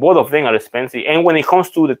expensive. Both of them are expensive. And when it comes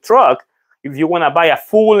to the truck, if you want to buy a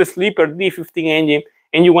full sleeper D15 engine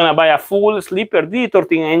and you want to buy a full sleeper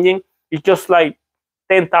D13 engine, it's just like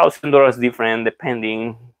 $10,000 different,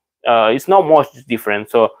 depending. It's not much different.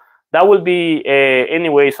 So that will be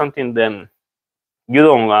anyway something then you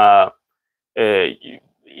don't.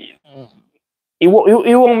 It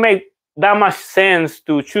won't make that much sense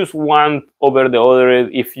to choose one over the other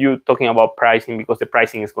if you're talking about pricing, because the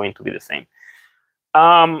pricing is going to be the same.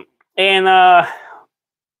 And that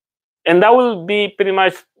will be pretty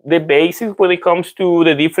much the basics when it comes to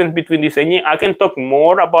the difference between this engine. I can talk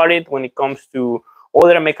more about it when it comes to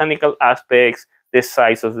other mechanical aspects, the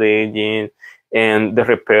size of the engine and the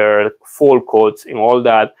repair, full codes and all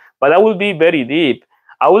that, but that will be very deep.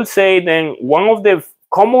 I will say then one of the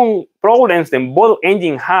common problems that both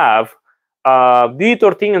engines have,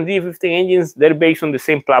 DD13 and DD15 engines, they're based on the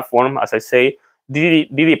same platform, as I say,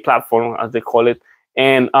 DD platform, as they call it.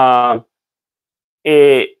 And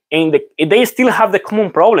they still have the common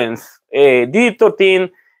problems. DD13,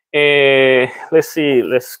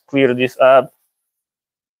 let's clear this up.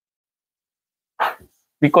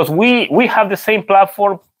 Because we have the same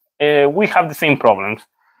platform, we have the same problems.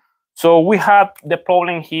 So we have the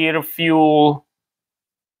problem here, fuel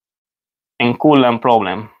and coolant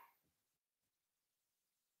problem.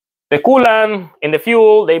 The coolant and the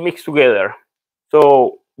fuel, they mix together.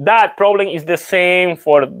 So that problem is the same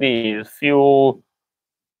for the fuel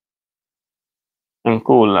and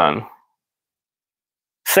coolant.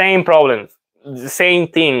 Same problems, the same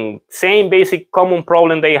thing, same basic common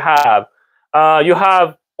problem they have. You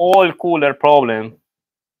have oil cooler problem.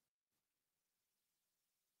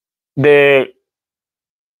 The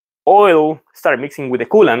oil start mixing with the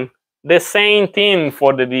coolant. The same thing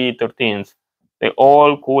for the D13s, the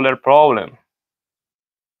oil cooler problem.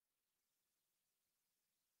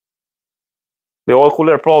 The oil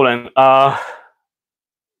cooler problem,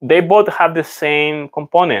 they both have the same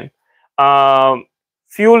component.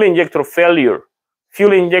 Fuel injector failure.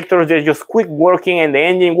 Fuel injectors, they just quit working and the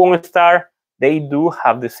engine won't start. They do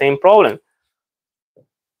have the same problem.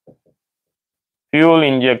 Fuel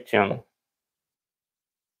injection.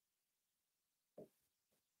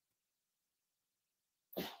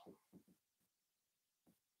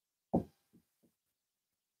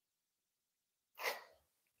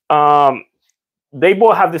 They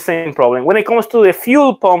both have the same problem. When it comes to the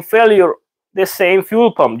fuel pump failure, the same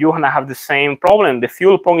fuel pump, you're gonna have the same problem. The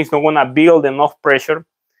fuel pump is not gonna build enough pressure.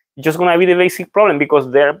 It's just gonna be the basic problem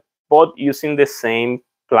because they're both using the same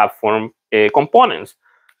platform components.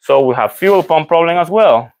 So we have fuel pump problem as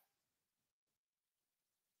well.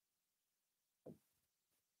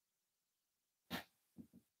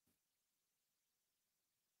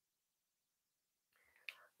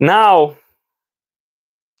 Now,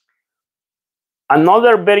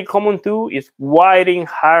 another very common tool is wiring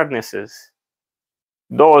harnesses.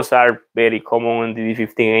 Those are very common in the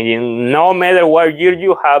DD15 engine. No matter what year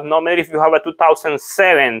you have, no matter if you have a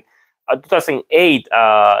 2007, a 2008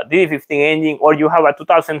 DD15 engine, or you have a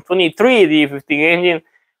 2023 DD15 engine,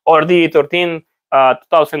 or DD13,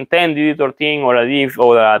 2010 DD13, or a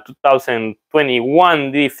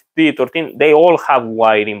 2021 DD13, they all have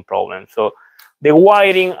wiring problems. So the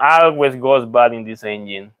wiring always goes bad in this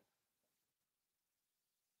engine.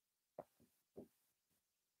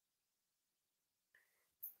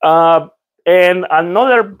 And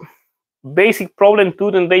another basic problem too,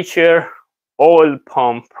 then they share oil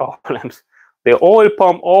pump problems. The oil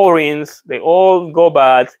pump O-rings, they all go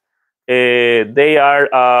bad. They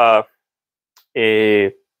are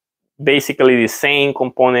basically the same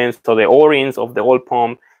components. So the O-rings of the oil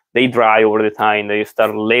pump, they dry over the time. They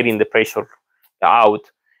start letting the pressure out.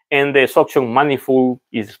 And the suction manifold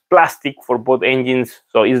is plastic for both engines.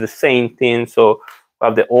 So it's the same thing. So we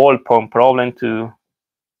have the oil pump problem too.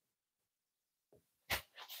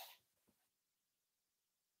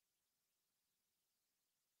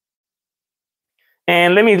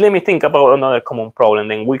 And let me think about another common problem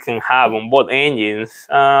that we can have on both engines.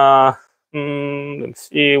 Let's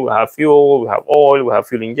see. We have fuel, we have oil, we have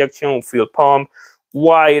fuel injection, fuel pump,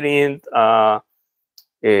 wiring.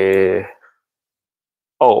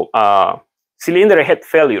 Cylinder head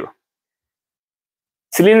failure.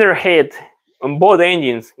 Cylinder head on both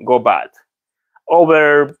engines go bad.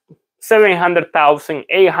 Over 700,000,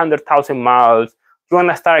 800,000 miles, you're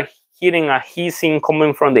gonna start hearing a hissing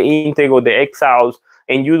coming from the intake or the exhaust,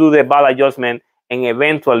 and you do the valve adjustment, and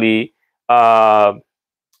eventually you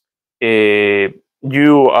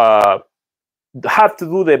have to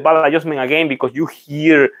do the valve adjustment again because you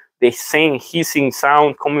hear the same hissing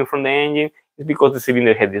sound coming from the engine. It's because the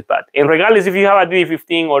cylinder head is bad. And regardless if you have a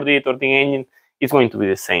DD15 or DD13 engine, it's going to be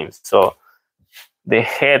the same. So the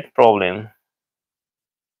head problem.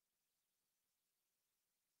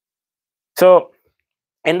 So,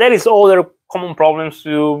 and there is other common problems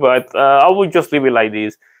too, but I will just leave it like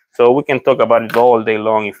this. So we can talk about it all day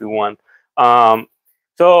long if you want. As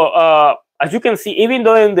you can see, even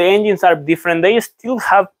though the engines are different, they still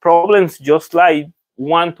have problems just like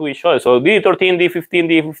one to each other. So DD13, DD15,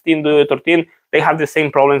 DD15, DD13, they have the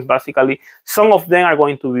same problems basically. Some of them are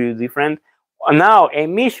going to be different. Now,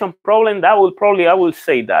 emission problem, I will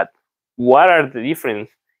say that. What are the difference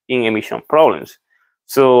in emission problems?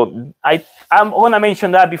 So I'm gonna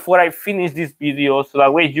mention that before I finish this video, so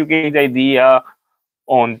that way you get the idea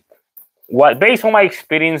on what, based on my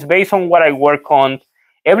experience, based on what I work on.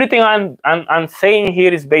 Everything I'm saying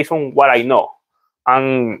here is based on what I know,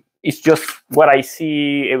 and it's just what I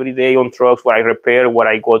see every day on trucks, what I repair, what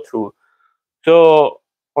I go through. So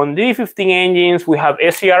on DD15 engines, we have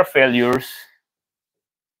SCR failures,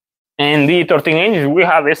 and DD13 engines, we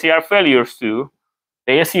have SCR failures too.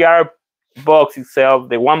 The SCR box itself,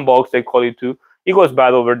 the one box they call it too, it goes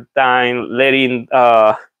bad over time, letting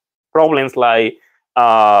problems like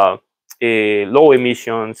low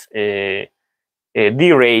emissions, D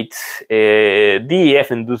rates,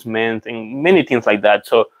 DEF inducement, and many things like that.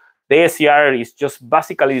 So the SCR is just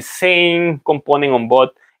basically the same component on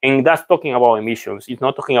both, and that's talking about emissions. It's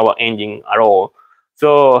not talking about engine at all.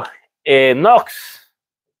 So NOx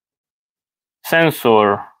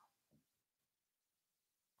sensor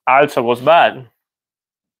also goes bad.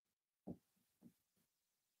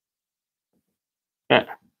 Yeah.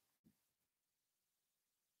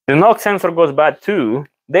 The NOx sensor goes bad too.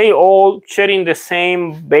 They all sharing the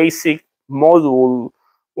same basic module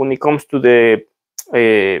when it comes to the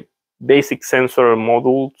basic sensor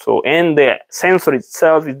module. So, and the sensor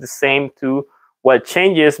itself is the same too. What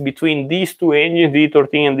changes between these two engines,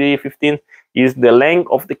 DD13 and DD15, is the length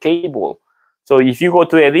of the cable. So if you go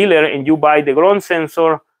to a dealer and you buy the ground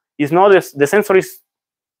sensor, it's not the sensor is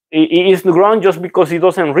ground just because it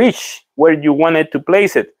doesn't reach where you wanted to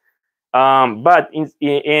place it. But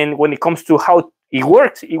when it comes to how it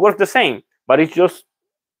works the same. but it's just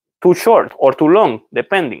too short or too long,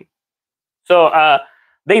 depending. So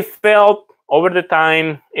they felt over the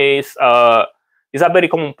time is a very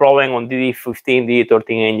common problem on DD15,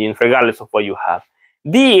 DD13 engines, regardless of what you have.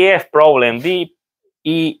 DEF problem,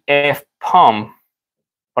 DEF pump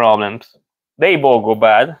problems, they both go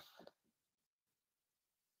bad.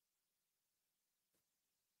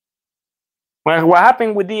 Well, what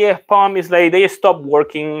happened with DEF pump is like they stop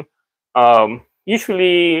working.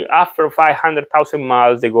 Usually after 500,000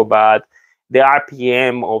 miles, they go bad. The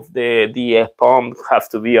RPM of the DEF pump has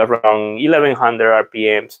to be around 1100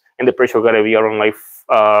 RPMs, and the pressure got to be around like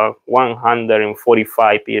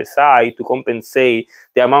 145 psi to compensate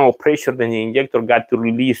the amount of pressure that the injector got to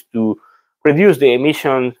release to reduce the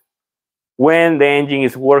emission when the engine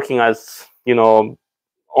is working as, you know,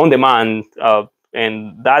 on demand,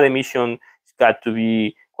 and that emission got to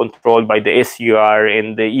be controlled by the SCR.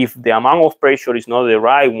 And if the amount of pressure is not the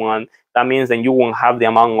right one, that means that you won't have the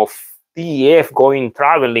amount of DEF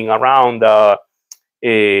traveling around the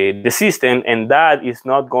system, and that is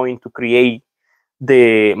not going to create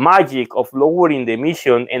the magic of lowering the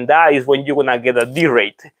emission, and that is when you're gonna get a D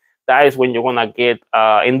rate. That is when you're gonna get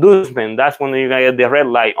inducement. That's when you're gonna get the red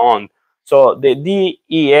light on. So the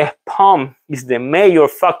DEF pump is the major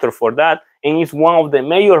factor for that, and it's one of the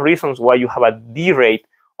major reasons why you have a D rate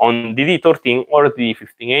on DD13 or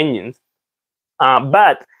DD15 engines.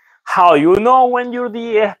 But how you know when your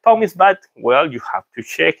DEF pump is bad? Well, you have to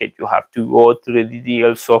check it. You have to go to the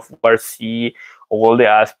DDL software, see all the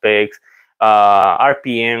aspects,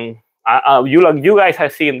 RPM. You guys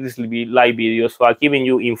have seen this live video, so I'm giving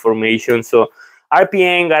you information. So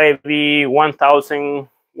RPM gotta be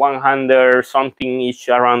 1,100 something ish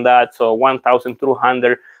around that. So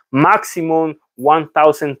 1,200, maximum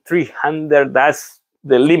 1,300. That's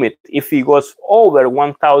the limit. If it goes over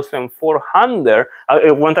 1,400,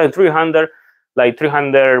 1,300, like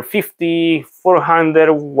 350,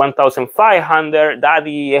 400, 1,500, that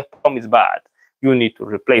DEF pump is bad. You need to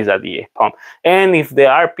replace that DEF pump. And if the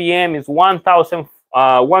RPM is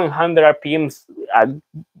 1,100 RPMs,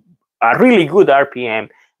 a really good RPM,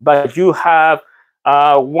 but you have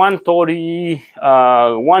 130,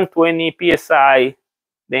 120 PSI,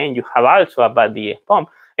 then you have also a bad DEF pump.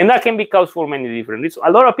 And that can be caused for many different reasons.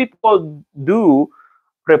 A lot of people do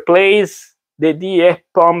replace the DEF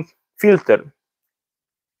pump filter,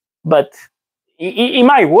 but it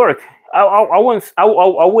might work. I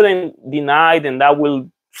wouldn't deny that will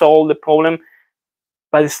solve the problem,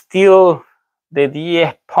 but still the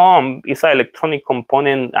DEF pump is an electronic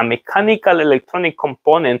component, a mechanical electronic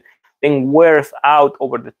component, then wears out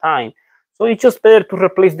over the time. So it's just better to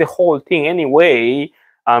replace the whole thing anyway.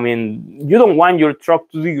 I mean, you don't want your truck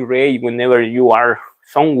to degrade whenever you are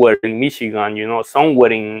somewhere in Michigan, you know,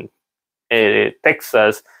 somewhere in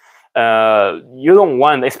Texas. You don't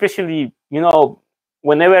want, especially, you know,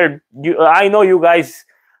 whenever you, I know you guys,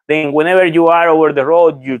 then whenever you are over the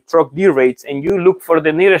road, your truck derates and you look for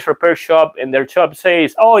the nearest repair shop, and their shop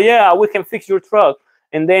says, oh yeah, we can fix your truck.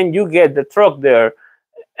 And then you get the truck there,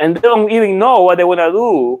 and they don't even know what they want to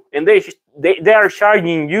do, and they are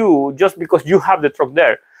charging you just because you have the truck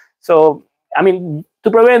there. So I mean,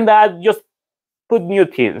 to prevent that, just put new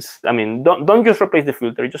things. I mean, don't just replace the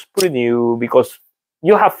filter, just put it new, because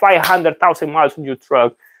you have 500,000 miles on your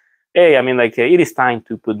truck. Hey, I mean, like, it is time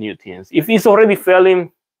to put new things. If it's already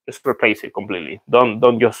failing, just replace it completely.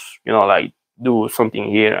 Don't just, you know, like, do something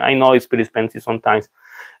here. I know it's pretty expensive sometimes,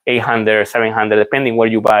 800, 700, depending where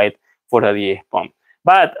you buy it for the DEF pump.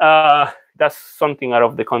 But that's something out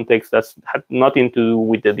of the context. That's had nothing to do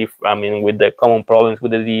with the with the common problems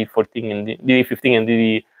with the DD14 and DD15 and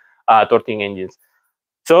DD13 engines.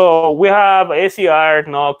 So we have SCR,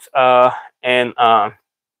 NOx, and a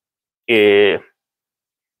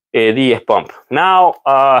DEF pump. Now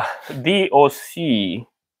DOC,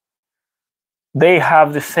 they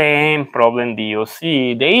have the same problem. DOC,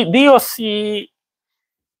 the DOC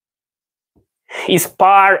is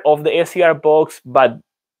part of the SCR box, but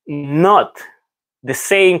not the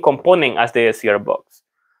same component as the SCR box.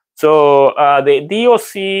 So the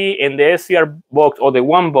DOC and the SCR box, or the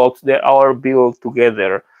one box, they are built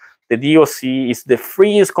together. The DOC is the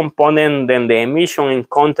freest component than the emission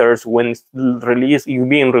encounters when it's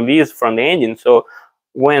being released from the engine. So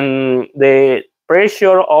when the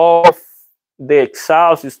pressure of the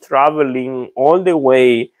exhaust is traveling all the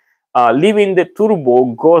way, leaving the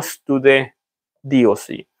turbo, goes to the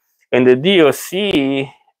DOC. And the DOC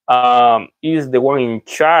is the one in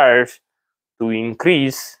charge to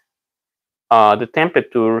increase the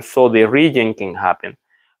temperature so the regen can happen.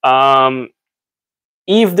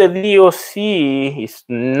 If the DOC is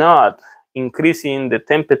not increasing the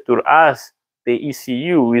temperature as the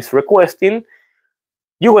ECU is requesting,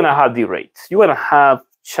 you're gonna have derates, you're gonna have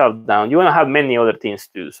shutdown, you're gonna have many other things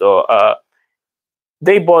too. So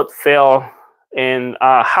they both fail. And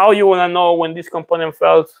how you wanna know when this component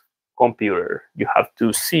fails? Computer. You have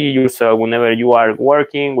to see yourself whenever you are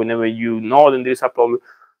working, whenever you know that there is a problem.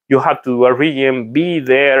 You have to do a region, be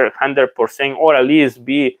there 100%, or at least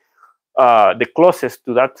be the closest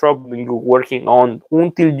to that truck that you're working on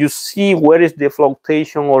until you see where is the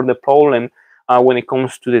fluctuation or the problem when it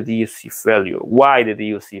comes to the DUC failure. Why the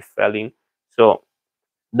DUC failing? So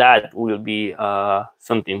that will be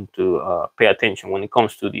something to pay attention when it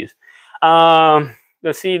comes to this. The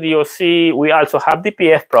CDOC, we also have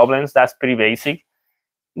DPF problems. That's pretty basic.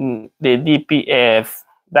 The DPF,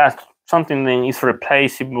 that's something that is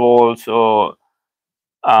replaceable. So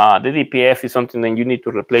the DPF is something that you need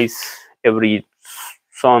to replace every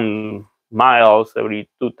some miles, every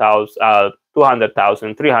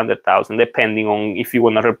 200,000, 300,000, depending on if you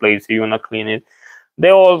want to replace it, you want to clean it.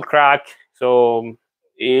 They all crack. So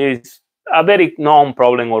it's a very known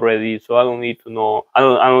problem already. So I don't need to know. I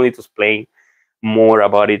don't need to explain more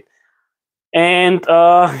about it. And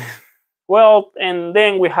well, and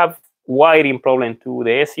then we have wiring problem too.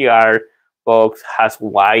 The SCR box has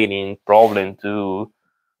wiring problem too.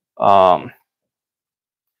 The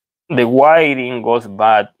wiring goes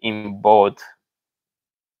bad in both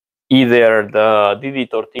either the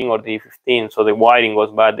DD13 or DD15. So the wiring goes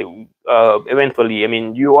bad. Eventually, I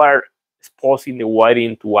mean, you are exposing the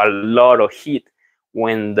wiring to a lot of heat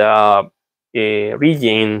when the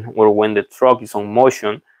regen or when the truck is on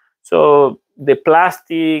motion. So the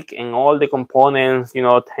plastic and all the components, you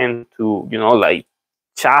know, tend to, you know, like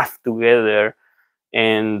chaff together,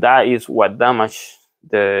 and that is what damages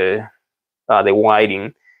the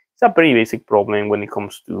wiring. It's a pretty basic problem when it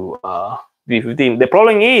comes to DD15. The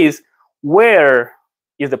problem is, where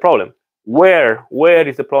is the problem? Where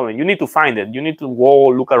is the problem? You need to find it. You need to go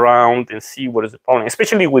look around and see what is the problem,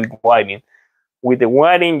 especially with wiring. With the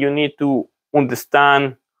wiring, you need to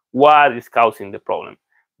understand what is causing the problem.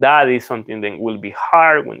 That is something that will be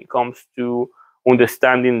hard when it comes to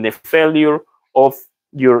understanding the failure of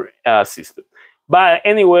your system. But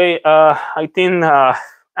anyway, I think I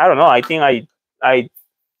don't know. I think I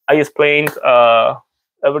explained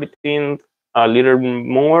everything a little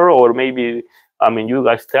more, or maybe, I mean, you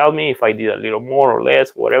guys tell me if I did a little more or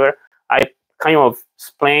less, whatever. I kind of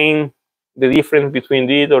explained the difference between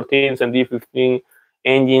DD13s and DD15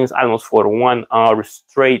 engines almost for 1 hour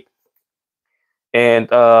straight. And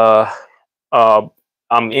there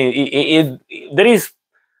is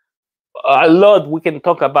a lot we can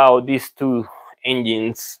talk about these two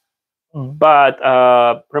engines. But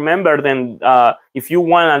remember then, if you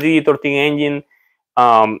want a DD13 engine,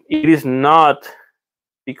 it is not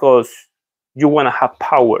because you want to have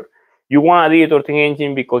power. You want a DD13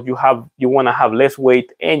 engine because you want to have less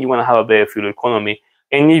weight and you want to have a better fuel economy.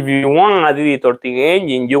 And if you want a DD13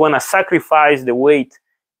 engine, you want to sacrifice the weight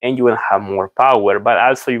and you want to have more power. But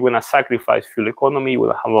also you want to sacrifice fuel economy. You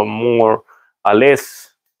want to have a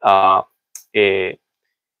less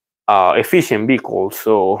efficient vehicle.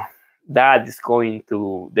 So that is going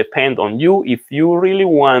to depend on you. If you really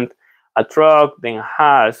want a truck that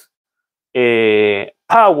has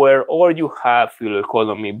power, or you have fuel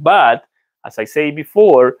economy. But as I said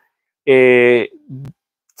before,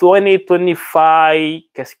 2025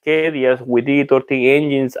 Cascadias with DD13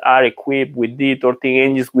 engines are equipped with DD13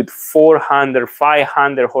 engines with 400,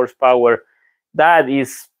 500 horsepower. That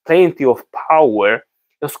is plenty of power.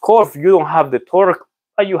 Of course, you don't have the torque,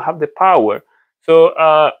 but you have the power. So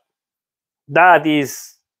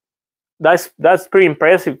that's pretty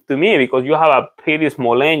impressive to me, because you have a pretty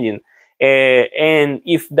small engine. And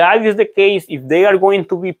if that is the case, if they are going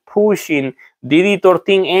to be pushing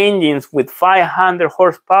DD13 engines with 500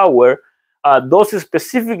 horsepower, those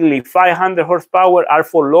specifically 500 horsepower are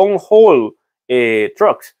for long haul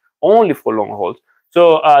trucks, only for long hauls.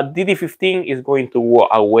 So DD15 is going to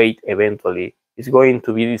await eventually. It's going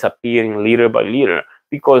to be disappearing little by little,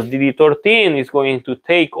 because DD13 is going to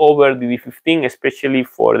take over DD15, especially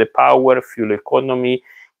for the power, fuel economy,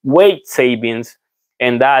 weight savings,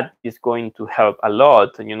 and that is going to help a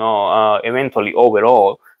lot, you know, eventually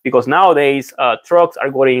overall, because nowadays trucks are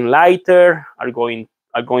going lighter, are going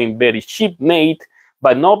very cheap made,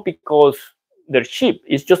 but not because they're cheap.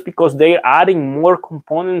 It's just because they're adding more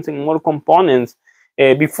components and more components.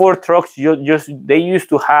 Before, trucks they used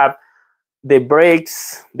to have the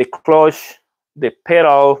brakes, the clutch, the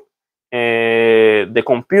pedal, the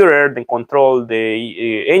computer that control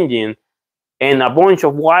the engine, and a bunch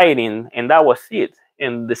of wiring, and that was it,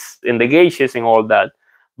 and the gauges and all that.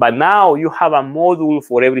 But now you have a module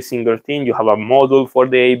for every single thing. You have a module for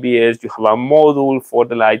the ABS. You have a module for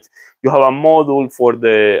the lights. You have a module for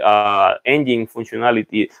the engine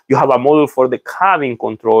functionality. You have a module for the cabin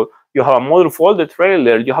control. You have a module for the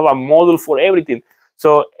trailer. You have a module for everything.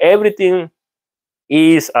 So everything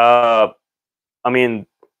is, I mean,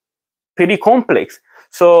 pretty complex.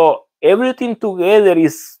 So everything together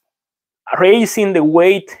is raising the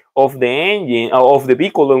weight of the engine, of the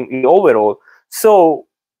vehicle in overall. So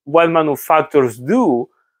what manufacturers do,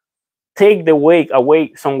 take the weight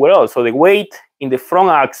away somewhere else. So the weight in the front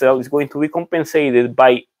axle is going to be compensated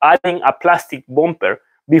by adding a plastic bumper.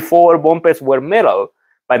 Before, bumpers were metal,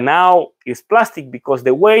 but now it's plastic because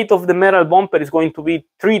the weight of the metal bumper is going to be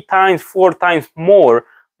 3 times, 4 times more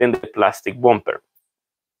than the plastic bumper.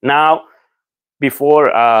 Now, before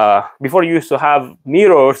you used to have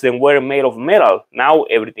mirrors that were made of metal. Now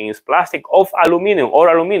everything is plastic of aluminum or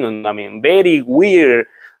aluminum. I mean, very weird,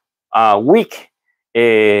 weak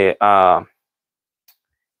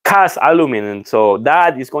cast aluminum. So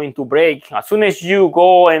that is going to break as soon as you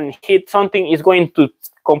go and hit something. It's going to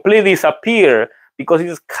completely disappear because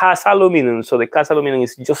it's cast aluminum. So the cast aluminum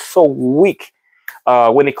is just so weak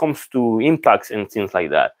when it comes to impacts and things like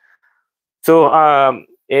that. So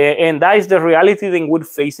and that is the reality that we're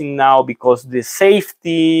facing now, because the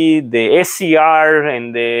safety, the SCR,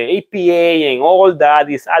 and the APA, and all that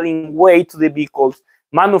is adding weight to the vehicles.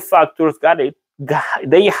 Manufacturers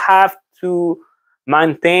they have to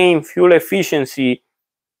maintain fuel efficiency,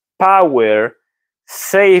 power,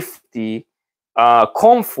 safety,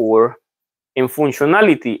 comfort, and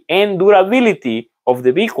functionality and durability of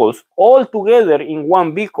the vehicles all together in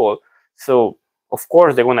one vehicle. So of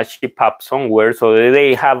course they're gonna chip up somewhere. So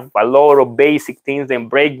they have a lot of basic things that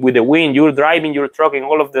break with the wind. You're driving your truck and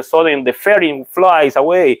all of a sudden the fairing flies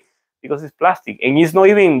away because it's plastic, and it's not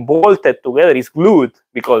even bolted together, it's glued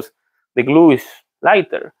because the glue is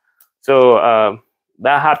lighter. So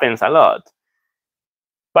that happens a lot,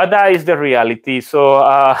 but that is the reality. So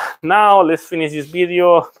now let's finish this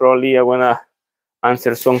video. Probably I'm gonna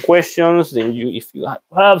answer some questions. Then if you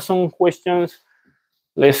have some questions,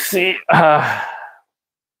 let's see.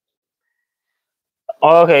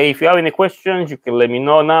 Okay, if you have any questions, you can let me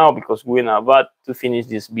know now, because we're about to finish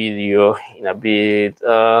this video in a bit.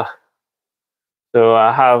 So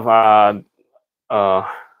I have a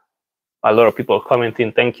lot of people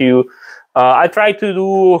commenting. Thank you. I try to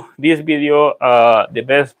do this video the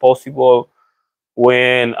best possible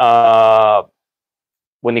when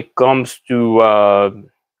it comes to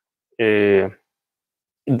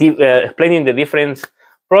explaining the difference.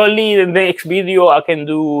 Probably the next video I can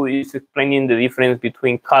do is explaining the difference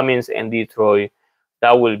between Cummins and Detroit.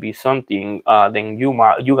 That will be something then you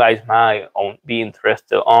guys might be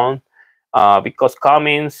interested on, because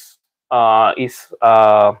Cummins is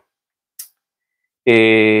oh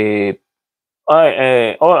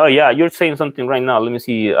yeah, you're saying something right now. Let me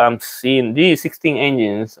see. I'm seeing these 16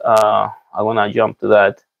 engines. I wanna jump to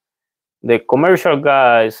that. The commercial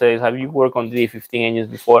guy says, have you worked on DD15 engines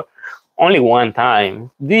before? Only one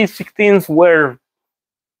time. These 16s were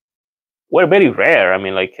very rare. I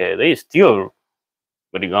mean, like they still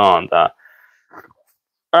very gone.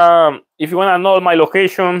 If you wanna know my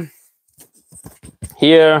location,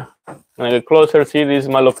 here, when I get closer, see, this is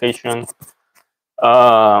my location.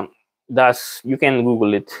 You can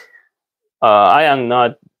Google it. I am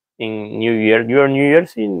not in New York. You're New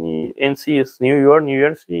Jersey. NC is New York, New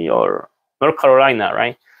Jersey, or North Carolina,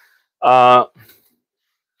 right?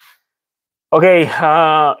 Okay.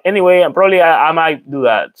 Anyway, probably I might do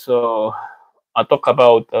that. So I'll talk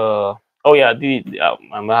about. Oh yeah,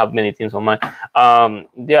 I have many things on mind.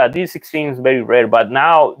 Yeah, D16 is very rare, but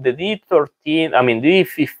now the D13, I mean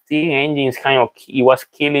D15 engines it was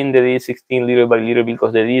killing the D16 little by little,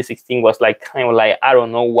 because the D16 was like I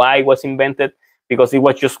don't know why it was invented, because it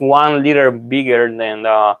was just 1 liter bigger than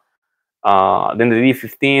the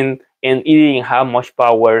D15, and it didn't have much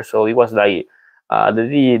power. So it was like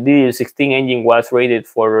the D16 engine was rated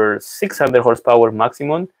for 600 horsepower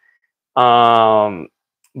maximum.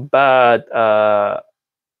 But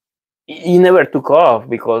it never took off,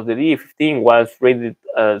 because the DD15 was rated,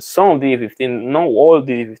 some DD15, not all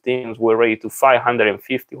DD15s were rated to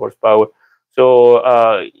 550 horsepower. So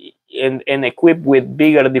and equipped with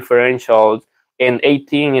bigger differentials and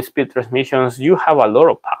 18-speed transmissions, you have a lot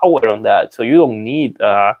of power on that. So you don't need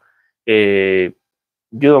a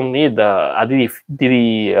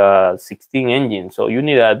DD16 engine. So you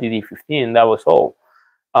need a DD15. That was all.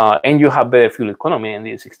 And you have better fuel economy in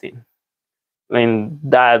DD16. I mean,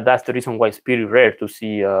 that's the reason why it's pretty rare to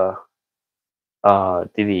see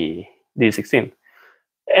DD16.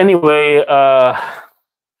 Anyway,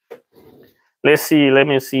 Let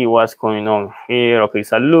me see what's going on here. Okay,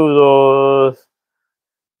 saludos.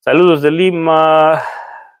 Saludos de Lima.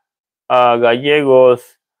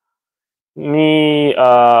 Gallegos. Me,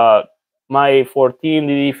 my 14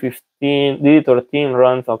 DD15, DD13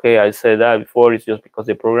 runs. Okay, I said that before. It's just because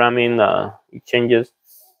the programming it changes.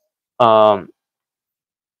 Say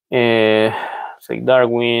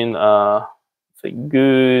Darwin. Say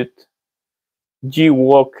good. G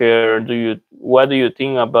Walker. What do you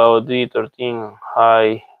think about DD13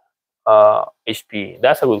 high HP?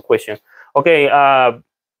 That's a good question. Okay.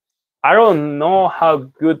 I don't know how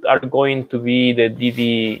good are going to be the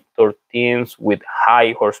DD13s with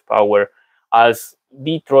high horsepower, as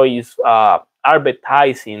Detroit is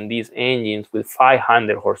advertising these engines with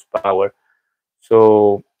 500 horsepower.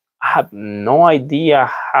 So I have no idea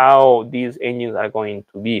how these engines are going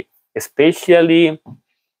to be, especially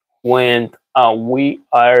when we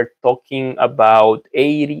are talking about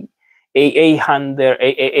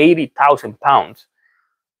 80,000 pounds.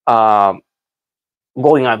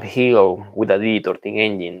 Going uphill with a DD13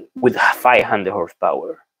 engine with 500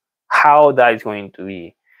 horsepower. How that is going to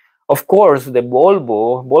be? Of course, the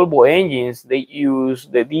Volvo engines, they use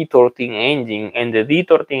the D13 engine, and the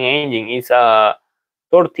D13 engine is a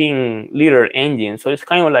 13-liter engine, so it's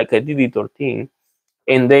kind of like a DD13,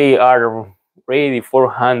 and they are really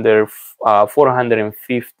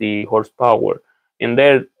 450 horsepower, and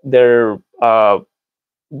they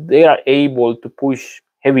are able to push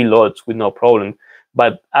heavy loads with no problem.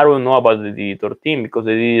 But I don't know about the DD13 because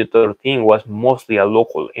the DD13 was mostly a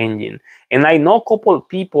local engine. And I know a couple of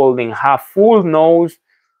people that have full nose,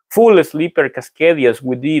 full sleeper Cascadias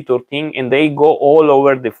with DD13, and they go all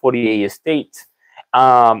over the 48 states.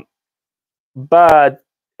 But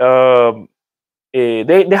they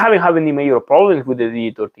haven't had any major problems with the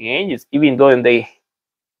DD13 engines, even though they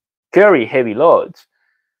carry heavy loads.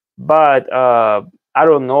 But I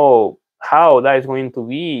don't know how that is going to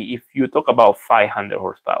be if you talk about 500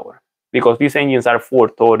 horsepower, because these engines are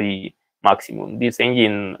 430 maximum. This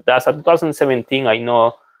engine, that's a 2017, I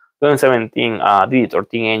know, 2017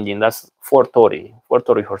 DD13 engine, that's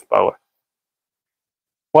 430 horsepower.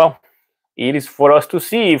 Well, it is for us to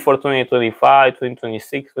see for 2025,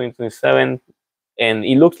 2026, 2027, and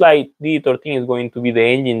it looks like DD13 is going to be the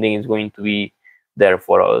engine that is going to be there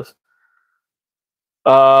for us.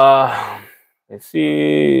 Let's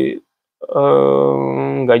see.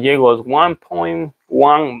 Gallegos,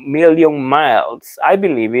 1.1 million miles. I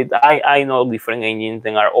believe it. I know different engines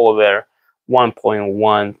that are over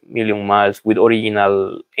 1.1 million miles with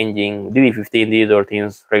original engine, DD15,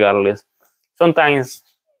 DD13s, regardless. Sometimes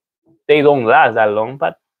they don't last that long,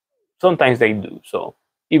 but sometimes they do. So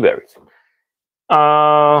it varies.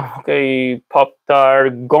 Okay, Pop-Tar,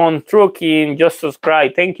 Gone Trucking, just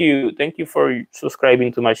subscribe. Thank you for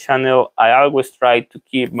subscribing to my channel. I always try to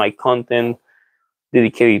keep my content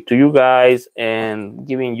dedicated to you guys and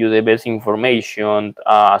giving you the best information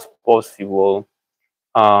as possible.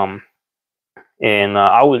 And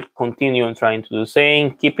I will continue on trying to do the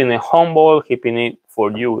same, keeping it humble, keeping it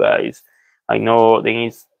for you guys. I know that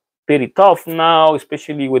it's pretty tough now,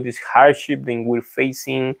 especially with this hardship that we're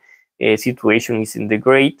facing. Situation is in the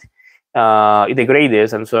greatest.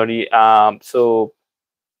 I'm sorry. So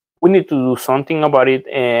we need to do something about it,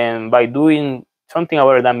 and by doing something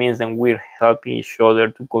about it, that means that we're helping each other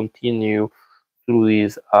to continue through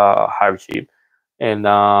this hardship. And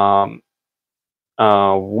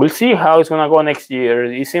we'll see how it's gonna go next year.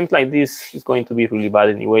 It seems like this is going to be really bad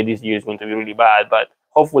anyway. This year is going to be really bad, but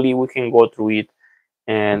hopefully we can go through it,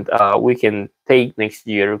 and we can take next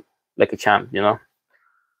year like a champ, you know.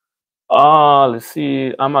 Let's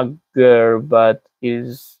see. I'm a girl, but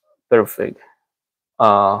is perfect.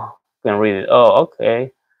 Can read it. Oh,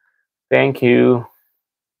 okay. Thank you.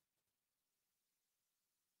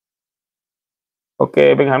 Ok,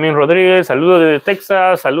 Benjamín Rodríguez, saludos desde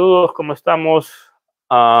Texas, saludos, ¿cómo estamos?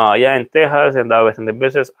 Allá en Texas, he andado bastantes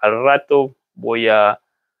veces. Al rato voy a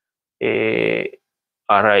ir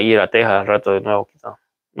a Texas al rato de nuevo, quizá.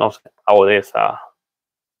 No sé, a Odessa,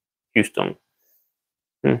 Houston.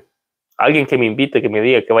 Alguien que me invite, que me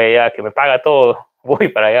diga que vaya allá, que me paga todo, voy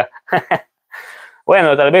para allá.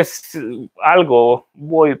 Bueno, tal vez algo,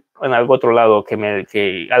 voy en algún otro lado, que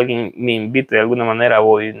alguien me invite de alguna manera,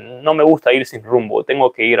 voy. No me gusta ir sin rumbo,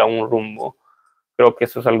 tengo que ir a un rumbo. Creo que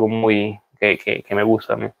eso es algo muy que me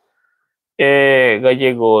gusta a mí.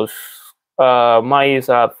 Gallegos, mine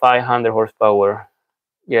is at 500 horsepower.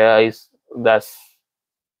 Yeah, that's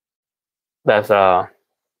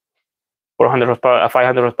 400 horsepower.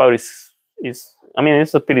 500 horsepower is I mean,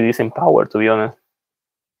 it's a pretty decent power, to be honest.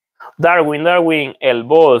 Darwin, el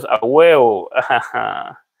boss, a huevo.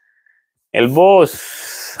 El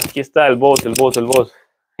boss. Aquí está el boss, el boss, el boss.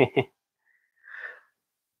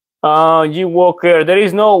 G Walker, there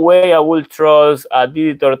is no way I will trust a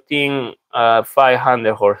DD13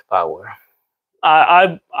 500 horsepower.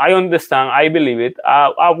 I understand. I believe it.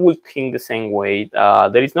 I would think the same way.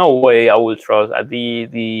 There is no way I will trust a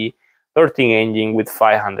DD13 engine with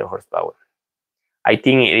 500 horsepower. I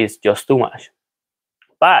think it is just too much.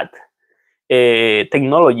 But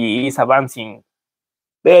technology is advancing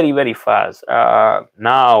very, very fast.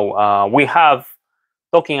 Now we have,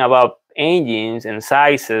 talking about engines and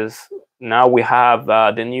sizes, now we have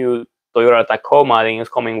the new Toyota Tacoma that is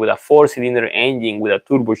coming with a 4-cylinder engine with a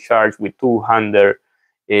turbocharged with 200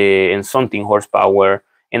 and something horsepower.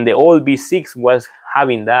 And the old V6 was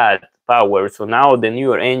having that power. So now the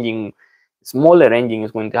newer engine, smaller engine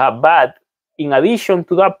is going to have. But in addition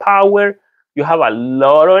to that power, you have a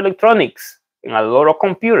lot of electronics and a lot of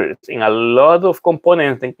computers and a lot of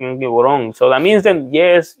components that can go wrong. So that means that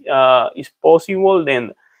yes, it's possible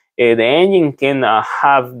then the engine can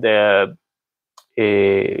have the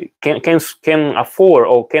can afford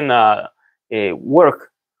or can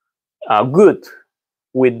work good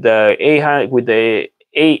with the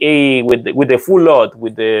AA with the full load,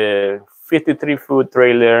 with the 53-foot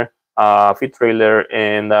trailer, feet trailer,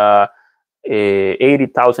 and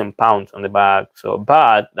 80,000 pounds on the back. So,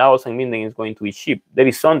 but that doesn't mean that it's going to be cheap. There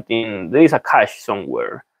is something, there is a cache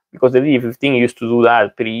somewhere, because the DD15 used to do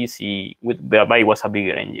that pretty easy with, but it was a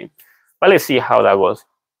bigger engine. But let's see how that goes.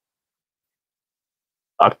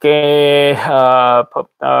 Okay,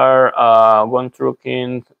 Pop-Tar, one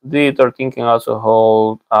trucking, DD13 can also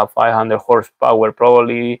hold 500 horsepower,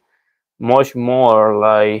 probably much more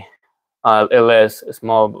like LS,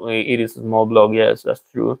 small, it is a small block, yes, that's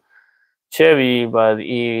true. Chevy, but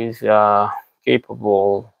is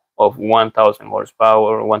capable of 1,000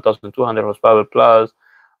 horsepower, 1,200 horsepower plus.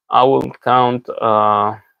 I will count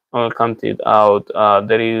it out.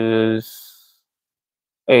 There is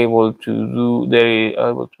able to do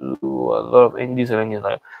a lot of diesel engines.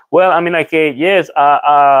 Like, well, I mean, like yes,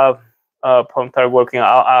 start working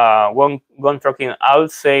one trucking. I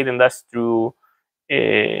would say then that's true.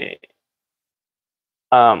 The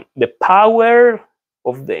power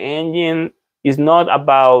of the engine is not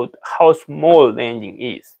about how small the engine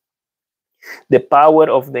is. The power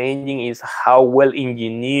of the engine is how well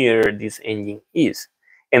engineered this engine is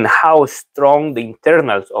and how strong the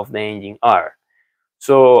internals of the engine are.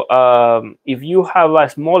 So if you have a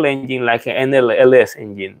small engine like an LS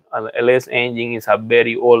engine, an LS engine is a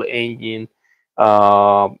very old engine,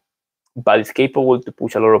 but it's capable to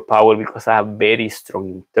push a lot of power because I have very strong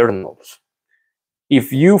internals.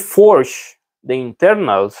 If you force the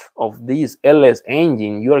internals of this LS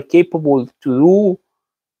engine, you are capable to do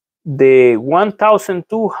the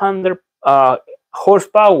 1,200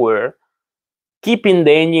 horsepower, keeping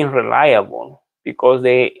the engine reliable, because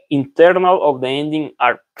the internal of the engine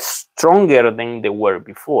are stronger than they were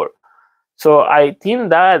before. So I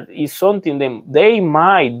think that is something that they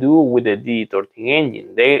might do with the DD13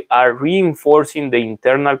 engine. They are reinforcing the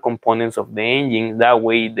internal components of the engine. That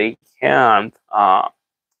way they can't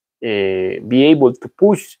be able to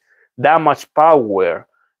push that much power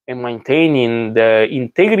and maintaining the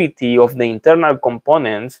integrity of the internal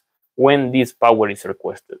components when this power is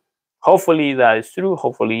requested. Hopefully that is true.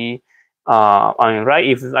 Hopefully I'm right.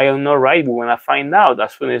 If I am not right, we're gonna find out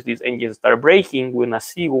as soon as these engines start breaking. We're gonna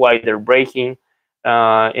see why they're breaking,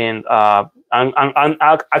 and I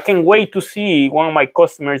can't wait to see one of my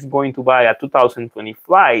customers going to buy a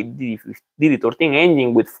 2025 DD13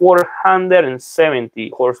 engine with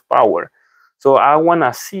 470 horsepower. So I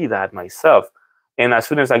wanna see that myself. And as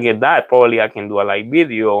soon as I get that, probably I can do a live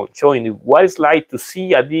video showing you what it's like to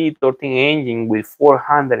see a DD13 engine with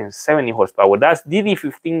 470 horsepower. That's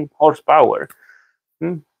DD15 horsepower.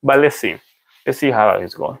 But let's see. Let's see how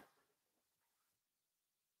it's going.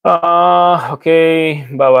 Okay,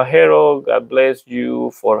 Babajero, God bless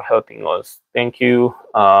you for helping us. Thank you.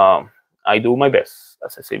 I do my best,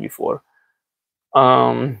 as I said before.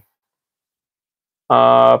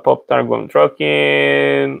 Pop Targon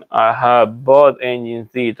Trucking. I have both engines,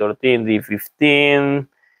 D13, D15,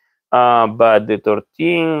 but the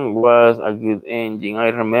 13 was a good engine. I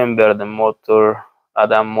remember the motor,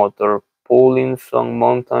 that motor pulling some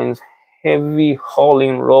mountains, heavy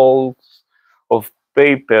hauling rolls of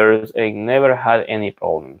papers, and never had any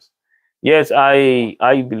problems. Yes, I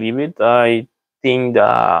believe it. I think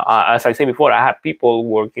that, as I said before, I have people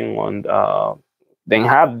working on then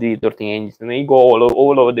have the 13 engines, and they go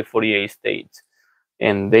all over the 48 states,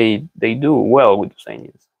 and they do well with those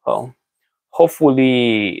engines. So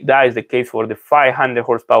hopefully that is the case for the 500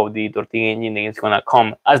 horsepower DD13 engine, and it's gonna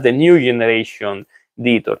come as the new generation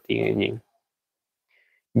DD13 engine.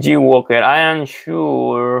 G Walker, I am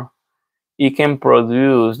sure it can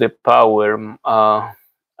produce the power,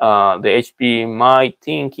 the HP. My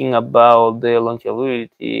thinking about the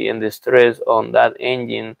longevity and the stress on that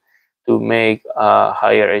engine to make a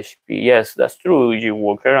higher HP. Yes, that's true, G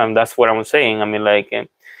Walker, and that's what I'm saying. I mean, like,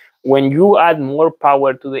 when you add more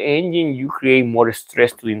power to the engine, you create more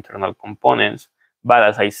stress to the internal components. But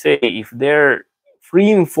as I say, if they're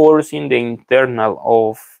reinforcing the internal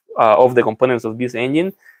of the components of this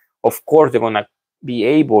engine, of course they're gonna be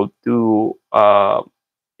able to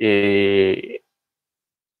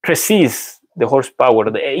resist the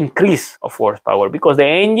horsepower, the increase of horsepower, because the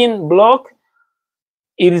engine block,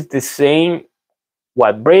 it is the same.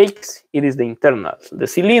 What breaks, it is the internals, the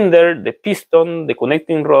cylinder, the piston, the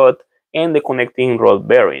connecting rod, and the connecting rod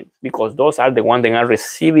bearings, because those are the ones that are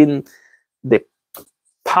receiving the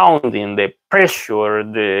pounding, the pressure,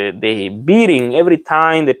 the beating. Every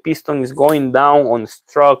time the piston is going down on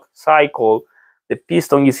stroke cycle, the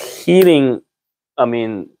piston is hitting, I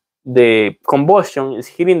mean, the combustion is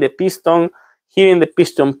hitting the piston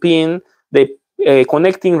pin, the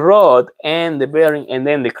connecting rod, and the bearing, and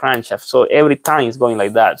then the crankshaft. So every time it's going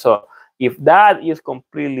like that. So if that is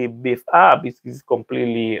completely beefed up, it's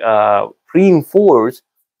completely reinforced,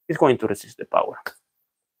 it's going to resist the power.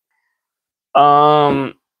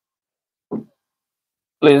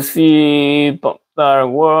 Let's see. Pump tire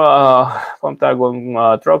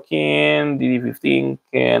trucking. DD15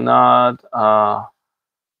 cannot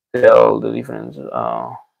tell the difference.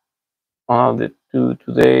 The two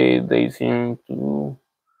today, they seem to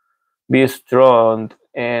be strong,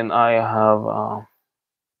 and I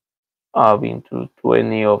have been to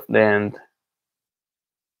 20 of them.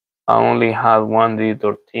 I only had one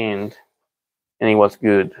DD13, and it was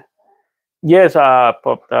good. Yes,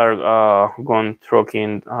 Pop-Tart gone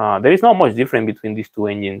trucking. There is not much difference between these two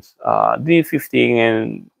engines,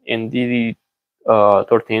 DD15 and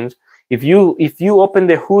DD13s. If you open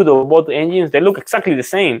the hood of both engines, they look exactly the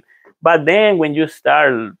same. But then when you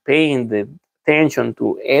start paying the attention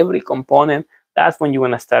to every component, that's when you're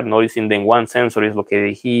gonna start noticing that one sensor is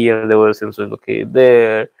located here, the other sensor is located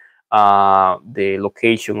there. The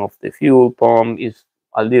location of the fuel pump is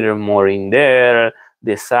a little more in there.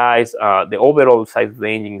 The size, the overall size of the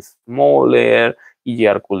engine is smaller.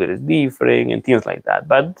 EGR cooler is different, and things like that.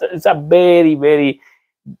 But it's a very, very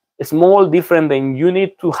small difference. Then you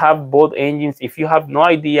need to have both engines. If you have no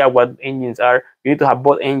idea what engines are, you need to have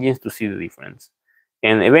both engines to see the difference,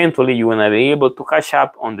 and eventually you're gonna be able to catch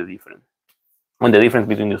up on the difference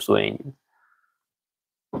between the two engines.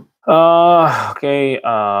 Okay.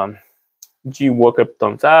 G Walker,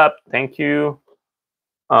 thumbs up. Thank you.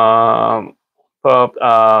 Pop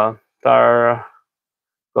Tar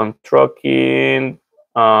Trucking.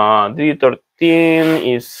 DD13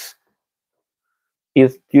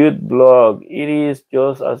 is good blog. It is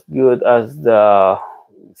just as good as the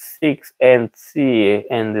 6NC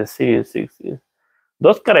and the Series 60.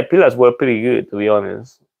 Those caterpillars were pretty good, to be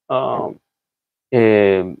honest. And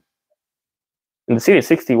the Series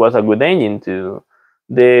 60 was a good engine too.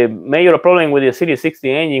 The major problem with the Series 60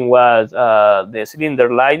 engine was the cylinder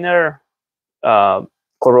liner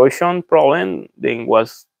corrosion problem. Then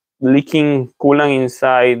was leaking coolant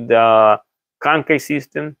inside the crankcase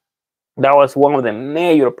system. That was one of the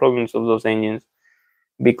major problems of those engines,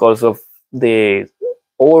 because of the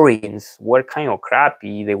O-rings were kind of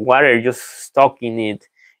crappy. The water just stuck in it,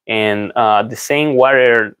 and the same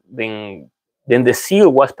water then the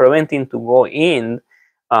seal was preventing to go in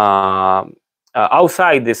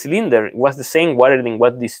outside the cylinder. It was the same water that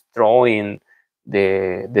was destroying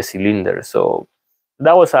the cylinder. So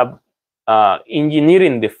that was a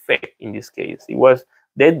engineering defect in this case. It was,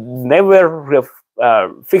 they never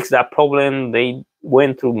fixed that problem. They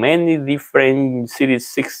went through many different Series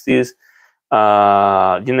 60s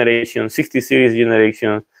generations, 60 series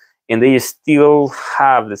generations, and they still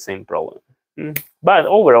have the same problem. But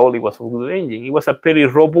overall, it was a good engine. It was a pretty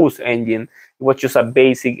robust engine. It was just a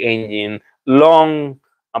basic engine, long,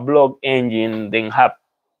 a block engine, then have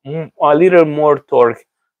a little more torque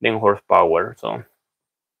than horsepower. So,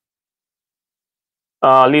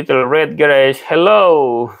 Little Red Garage,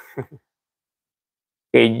 hello.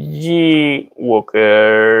 Okay, G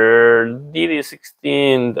Walker,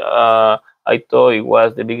 DD16. I thought it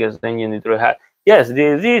was the biggest engine Detroit had. Yes, the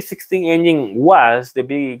DD16 engine was the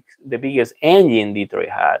biggest engine Detroit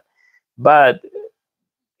had, but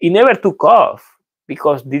it never took off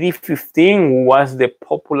because DD15 was the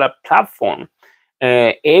popular platform.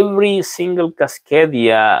 Every single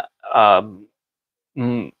Cascadia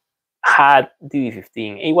had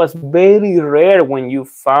DD15. It was very rare when you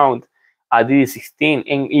found a DD16,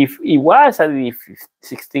 and if it was a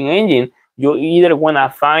DD16 engine, you either wanna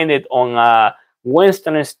find it on a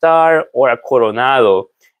Western Star or a Coronado.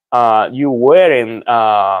 You weren't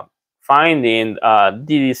finding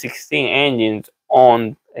DD16 engines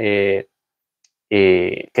on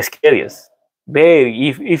Cascadias. Very,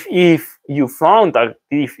 if you found a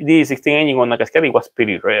DD16 engine on a Cascadia, it was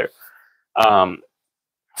pretty rare.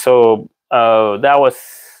 So that was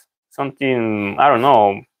something, I don't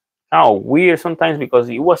know, how weird sometimes, because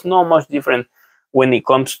it was not much different when it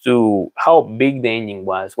comes to how big the engine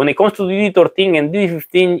was. When it comes to DD13 and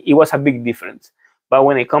DD15, it was a big difference. But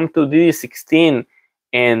when it comes to DD16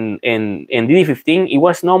 and DD15, it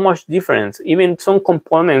was not much difference. Even some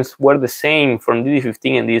components were the same from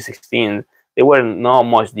DD15 and DD16. They were not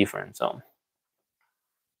much different. So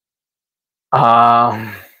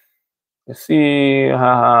let's see.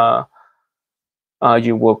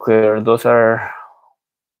 Jim Walker, those are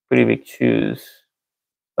pretty big shoes.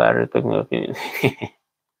 Better talking opinion.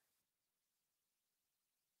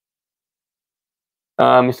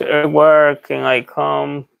 Mr. Edward, can I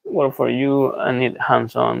come work for you? I need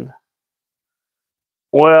hands-on.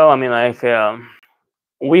 Well, I mean, like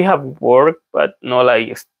we have work, but not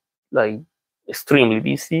like extremely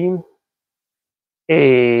busy.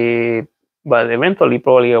 But eventually,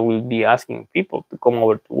 probably I will be asking people to come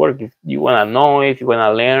over to work. If you wanna know, if you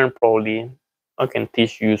wanna learn, probably I can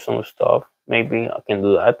teach you some stuff. Maybe I can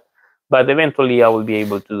do that. But eventually, I will be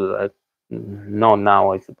able to do that. Not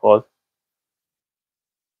now, I suppose.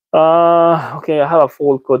 Okay, I have a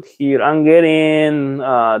full code here. I'm getting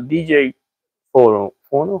DJ phono.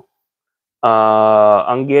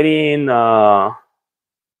 I'm getting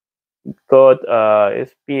code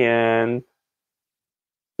SPN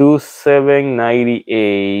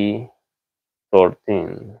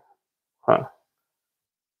 279813. Huh.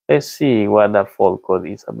 Let's see what that fault code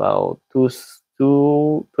is about.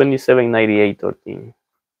 279813.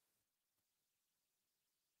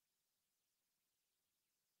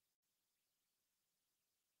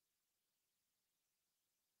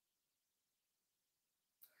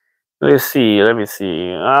 Let's see. Let me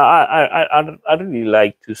see. I really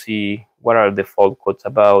like to see what are the fault codes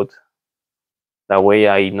about. That way,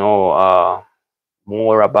 I know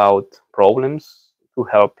more about problems to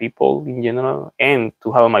help people in general, and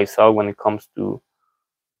to help myself when it comes to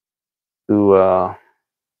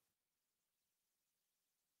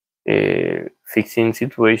fixing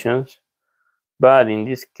situations. But in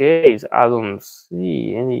this case, I don't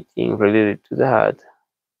see anything related to that.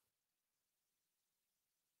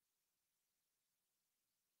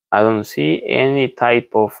 I don't see any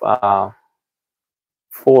type of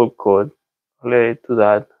fault code related to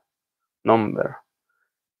that number.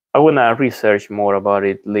 I wanna research more about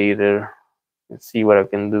it later and see what I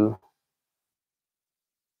can do.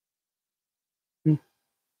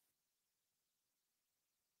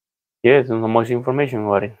 Yes, not much information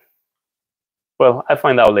about it. Well, I'll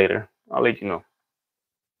find out later. I'll let you know.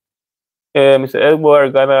 Mr.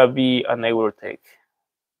 Edward, gonna be a neighbor take.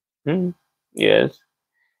 Yes.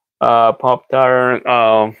 Pop Tart,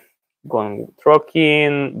 going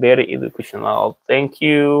trucking, very educational. Thank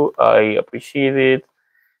you. I appreciate it.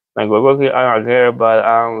 Like we're working on here, but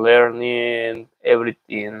I'm learning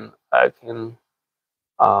everything I can.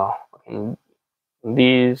 In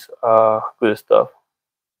this good stuff.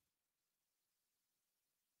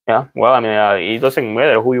 Yeah. Well, I mean, it doesn't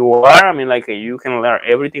matter who you are. I mean, like you can learn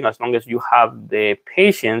everything as long as you have the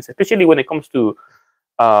patience, especially when it comes to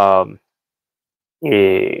um,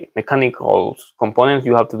 mechanical components.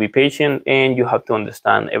 You have to be patient and you have to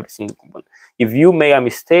understand every single component. If you make a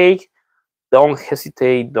mistake, don't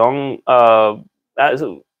hesitate. Don't.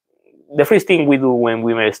 The first thing we do when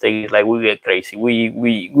we make a mistake is like we get crazy.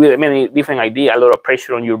 We have many different ideas, a lot of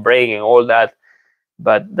pressure on your brain and all that,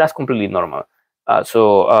 but that's completely normal.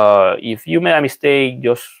 So if you made a mistake,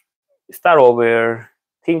 just start over,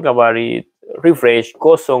 think about it, refresh,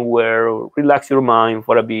 go somewhere, relax your mind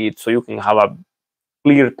for a bit so you can have a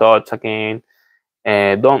clear thoughts again.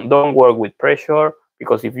 And don't work with pressure,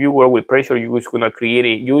 because if you work with pressure, you're just gonna create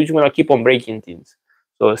it. You're just gonna keep on breaking things.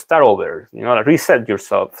 So start over. Like reset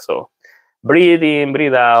yourself. So breathe in,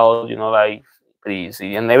 breathe out. Like pretty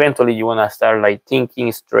easy. And eventually, you wanna start like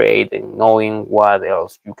thinking straight and knowing what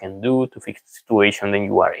else you can do to fix the situation that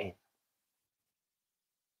you are in.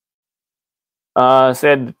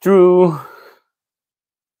 Said true.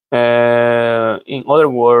 In other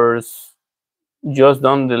words, just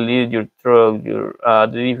don't delete your truck. Your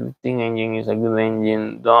the D15 engine is a good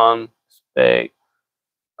engine. Don't expect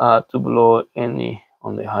to blow any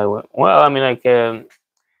on the highway. Well, I mean, like, it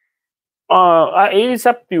is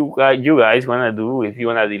up to you guys wanna do. If you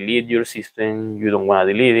wanna delete your system, you don't wanna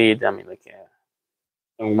delete it. I mean, like,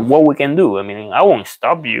 what we can do. I mean, I won't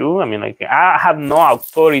stop you. I mean, like, I have no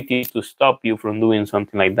authority to stop you from doing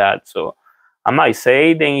something like that. So I might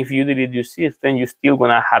say, then if you delete your system, you're still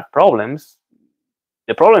gonna have problems.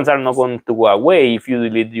 The problems are not going to go away if you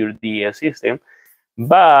delete your DS system,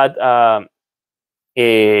 but are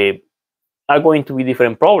going to be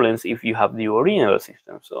different problems if you have the original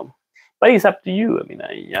system. So, but it's up to you. I mean,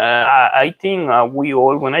 I think we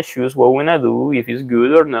all wanna choose what we wanna do, if it's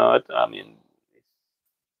good or not. I mean,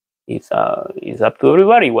 it's up to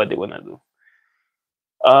everybody what they wanna do.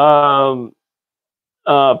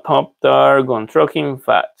 Pop tar gone trucking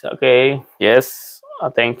fat. Okay, yes,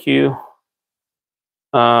 thank you.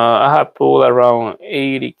 I have pulled around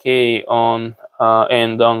 80K on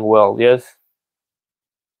and done well. Yes,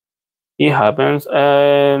 it happens,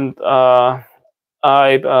 and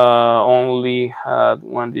I've only had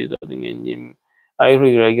one D13 engine. I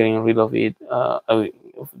regret getting rid of it. Of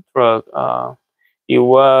the truck. It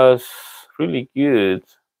was really good.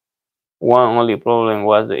 One only problem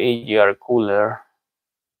was the AGR cooler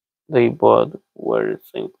they bought were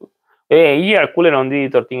simple. AGR cooler on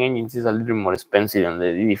DD13 engines is a little more expensive than the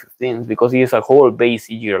DD15s because it is a whole base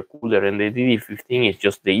EGR cooler, and the DD15 is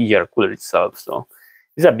just the EGR cooler itself. So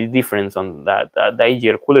it's a big difference on that. The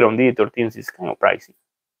EGR cooler on DD13s is kind of pricey.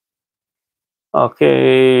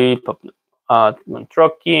 Okay,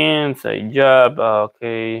 trucking, say job.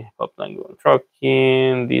 Okay, pipeline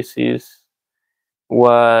trucking. This is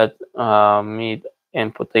what meat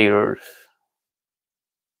and potatoes.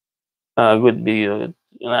 Good video.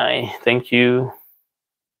 Thank you.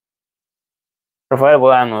 Rafael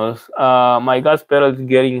Bolanos. My gas pedal is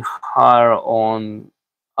getting hard on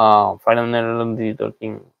final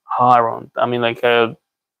D13. Hard on. I mean, like,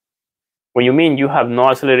 when you mean you have no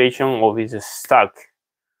acceleration or it's stuck.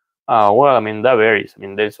 Well, I mean, that varies. I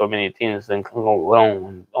mean, there's so many things that can go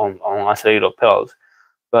wrong on accelerator pedals.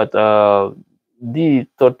 But D13,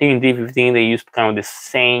 D15, they use kind of the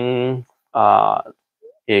same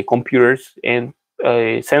computers and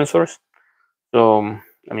sensors. So,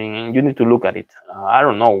 I mean, you need to look at it. I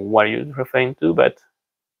don't know what you're referring to, but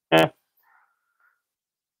yeah.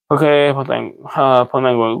 Okay,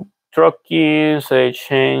 Potang trucking, say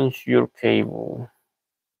change your cable.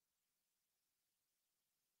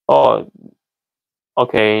 Oh,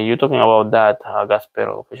 okay, you're talking about that gas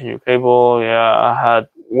pedal. Change your cable. Yeah, I had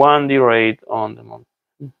one derate on the month.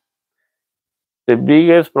 The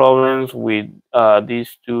biggest problems with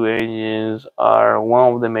these two engines are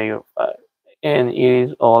one of the major and it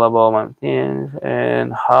is all about maintenance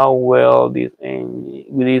and how well these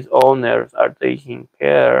owners are taking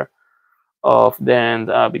care of them,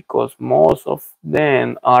 because most of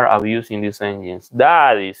them are abusing these engines.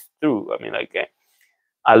 That is true. I mean, like,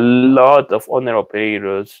 a lot of owner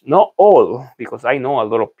operators, not all, because I know a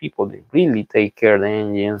lot of people that really take care of the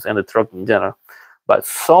engines and the truck in general, but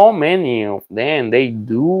so many of them, they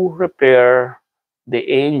do repair the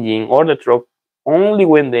engine or the truck only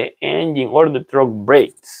when the engine or the truck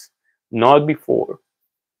breaks, not before.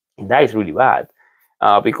 And that is really bad,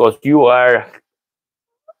 because you are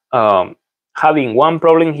having one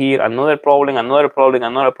problem here, another problem, another problem,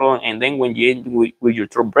 another problem, and then when you end with your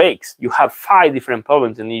truck breaks, you have 5 different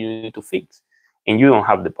problems and you need to fix, and you don't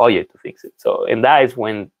have the budget to fix it. So, and that is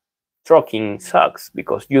when trucking sucks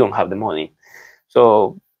because you don't have the money.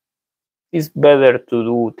 So it's better to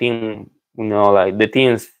do things, like the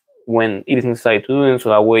things when it is necessary to do them. So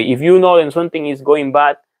that way, if you know that something is going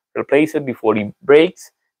bad, replace it before it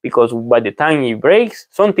breaks, because by the time it breaks,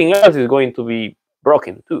 something else is going to be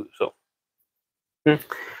broken too. So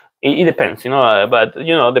it depends, but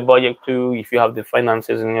the budget too, if you have the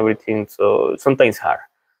finances and everything. So sometimes hard.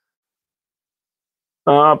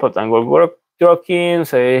 But I'm going to work trucking,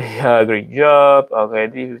 say great job. Okay,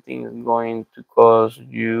 this thing is going to cost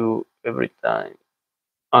you every time.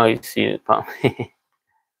 I see it.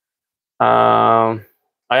 I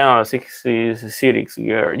don't know, 60 series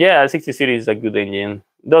gear. Yeah, 60 series is a good engine.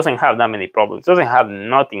 Doesn't have that many problems. Doesn't have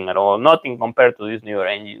nothing at all. Nothing compared to these newer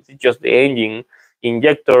engines. It's just the engine,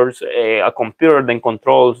 injectors, a computer then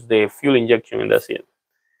controls the fuel injection, and that's it.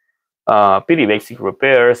 Pretty basic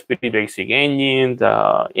repairs, pretty basic engines.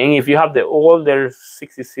 And if you have the older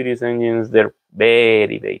 60 series engines, they're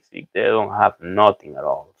very basic. They don't have nothing at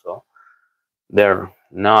all. So they're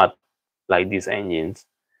not like these engines.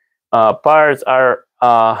 Parts are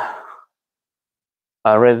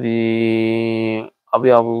already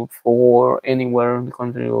available for anywhere in the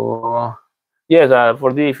country. Yes,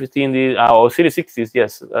 for DD15 or Series 60s,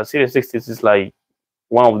 yes. Series 60s is like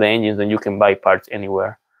one of the engines that you can buy parts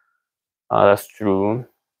anywhere. That's true.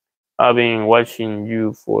 I've been watching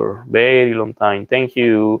you for very long time. Thank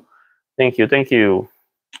you, thank you, thank you.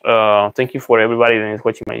 Thank you for everybody that is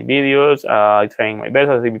watching my videos. I'm trying my best,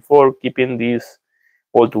 as I said before, keeping this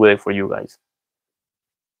all together for you guys.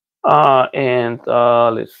 And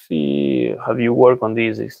let's see, have you worked on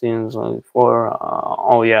these things before?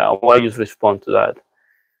 Oh yeah, well, I just respond to that.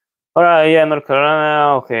 All right, yeah, North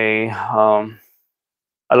Carolina, okay.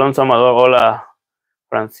 Alonso Amador, hola.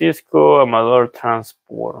 Francisco Amador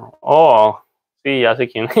Transport. Oh, sí, ya sé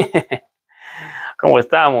quién. ¿Cómo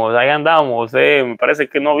estamos? Ahí andamos. Me parece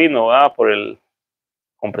que no vino por el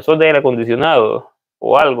compresor de aire acondicionado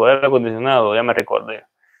o algo de aire acondicionado. Ya me recordé.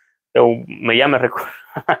 Ya me recordé.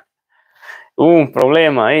 Hubo un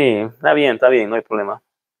problema ahí. Está bien, no hay problema.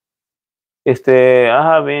 I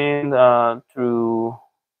have been through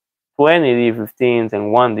 20 D15s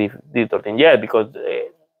and one D13. Yeah, because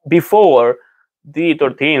before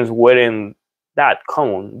D13s weren't that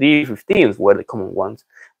common. D15s were the common ones.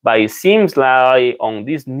 But it seems like on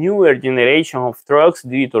this newer generation of trucks,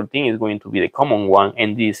 D13 is going to be the common one,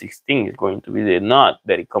 and D16 is going to be the not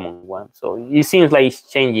very common one. So it seems like it's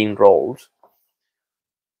changing roles.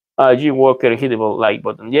 G Walker, hit the like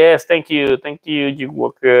button. Yes, thank you, G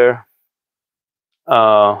Walker.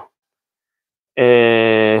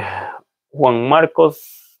 Juan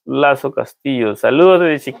Marcos Lazo Castillo, saludos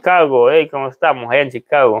desde Chicago. Hey, ¿cómo estamos allá en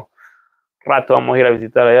Chicago? Rato vamos a ir a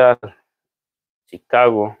visitar allá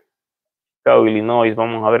Chicago, Illinois.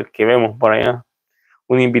 Vamos a ver qué vemos por allá.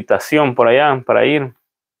 Una invitación por allá para ir.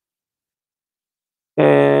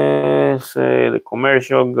 The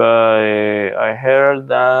commercial guy, I heard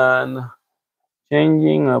that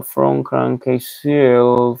changing a front crankcase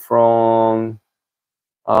seal from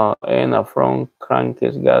and a front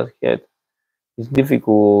crankcase gasket is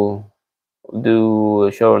difficult. Do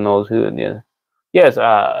a shower nose. Yeah. Yes.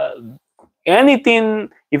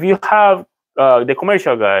 Anything. If you have the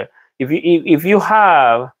commercial guy, if you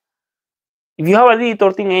have a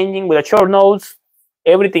D13 engine with a short nose,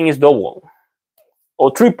 everything is double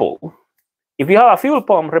or triple. If you have a fuel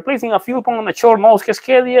pump, replacing a fuel pump on a short nose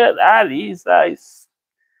Cascadia, that is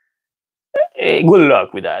good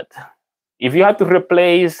luck with that. If you have to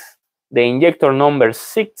replace the injector number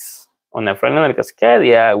 6 on a Freightliner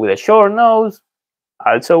Cascadia with a short nose,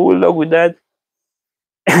 also good luck with that.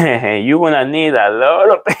 You're gonna need a lot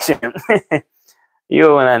of patience. You're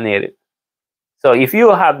gonna need it. So if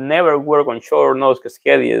you have never worked on short nose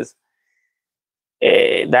Cascadias,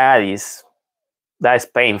 that's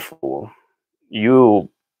painful. You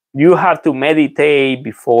have to meditate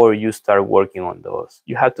before you start working on those.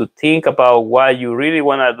 You have to think about what you really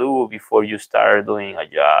want to do before you start doing a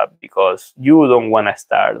job, because you don't want to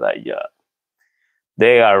start that job.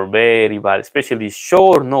 They are very bad, especially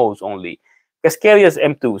short nose only. Cascadias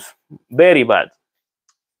M2s, very bad.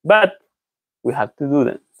 But we have to do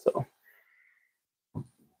them. So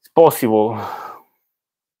it's possible.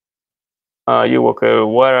 You Walker,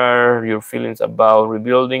 what are your feelings about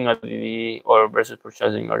rebuilding a DD or versus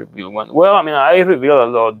purchasing a rebuild one? Well, I mean, I rebuild a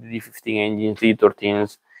lot of DD15 engines,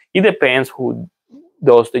 D13s. It depends who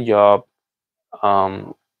does the job.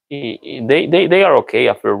 They are okay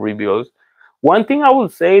after rebuilds. One thing I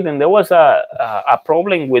would say, then there was a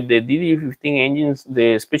problem with the DD15 engines,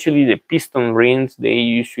 especially the piston rings. They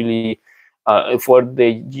usually for the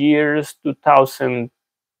years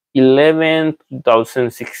 2011,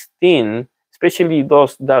 2016, especially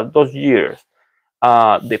those years,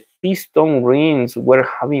 the piston rings were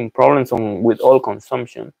having problems with oil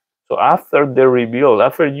consumption. So after the rebuild,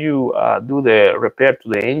 after you do the repair to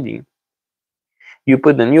the engine, you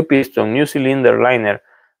put the new piston, new cylinder liner.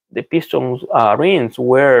 The piston rings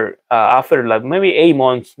were after like maybe 8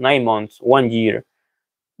 months, 9 months, 1 year,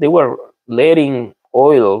 they were letting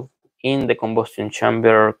oil in the combustion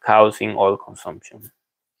chamber, causing oil consumption.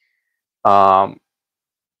 That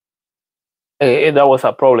was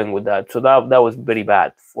a problem with that. So that was very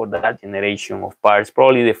bad for that generation of parts.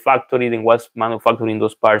 Probably the factory that was manufacturing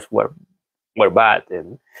those parts were bad.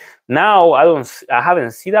 And now I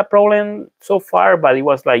haven't seen that problem so far, but it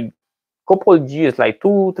was like a couple of years, like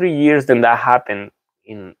 2-3 years, then that happened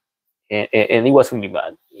and it was really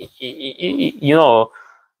bad. You know,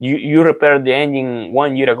 you repaired the engine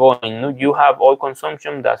 1 year ago and you have oil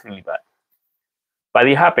consumption, that's really bad. But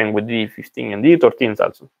it happened with D15 and D13s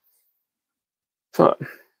also. So,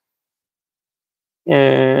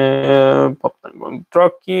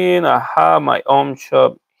 trucking, I have my own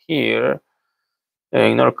shop here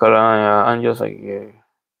in North Carolina. I'm just like,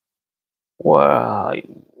 why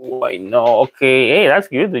no? Okay, hey, that's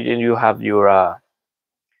good. You have your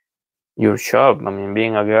your job. I mean,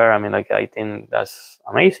 being a girl, I mean, like, I think that's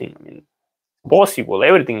amazing. I mean, possible.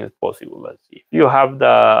 Everything is possible. If you have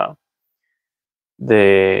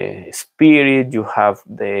the spirit, you have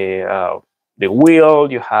the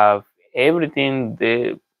will, you have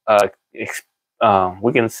everything. Uh,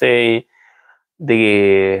 we can say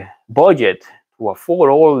the budget to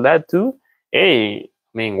afford all that too. Hey, I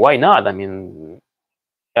mean, why not? I mean,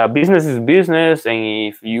 business is business,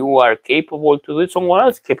 and if you are capable to do it, someone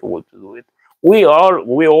else is capable to do it. We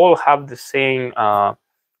all have the same.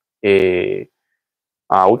 We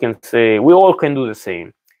can say we all can do the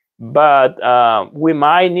same, but we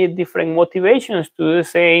might need different motivations to do the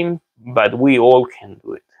same. But we all can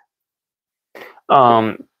do it.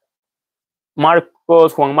 Um,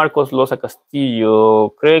 Juan Marcos Loza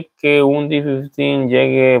Castillo, ¿cree que un D15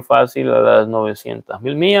 llegue fácil a las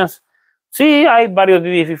 900,000 millas? Sí, hay varios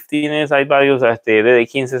DD15s, hay varios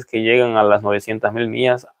DD15s que llegan a las 900,000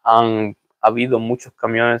 millas. Han habido muchos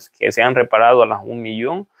camiones que se han reparado a las 1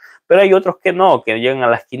 millón, pero hay otros que no, que llegan a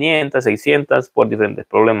las 500, 600 por diferentes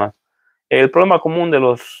problemas. El problema común de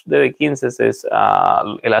los DD15s es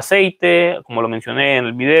el aceite, como lo mencioné en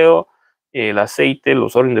el video, el aceite,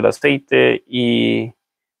 los órdenes del aceite y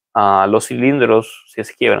los cilindros se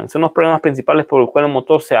quiebran. Son los problemas principales por los cuales el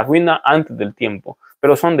motor se arruina antes del tiempo,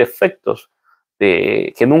 pero son defectos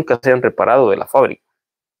que nunca se han reparado de la fábrica.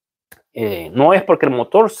 No es porque el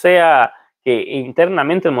motor sea que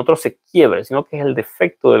internamente el motor se quiebre, sino que es el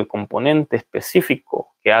defecto del componente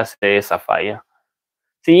específico que hace esa falla.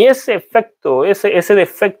 Si ese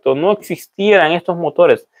defecto no existiera en estos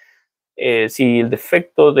motores, si el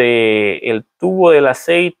defecto del tubo del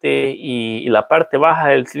aceite y la parte baja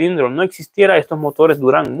del cilindro no existiera, estos motores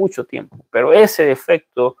duran mucho tiempo. Pero ese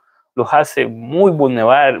defecto los hace muy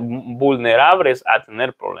vulnerables a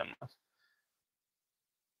tener problemas.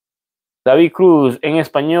 David Cruz, en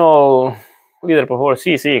español, líder, por favor.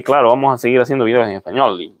 Sí, claro, vamos a seguir haciendo videos en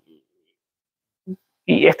español.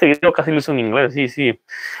 Y este video casi lo hice en inglés, sí.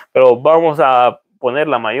 Pero vamos a poner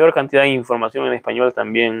la mayor cantidad de información en español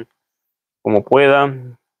también, como pueda.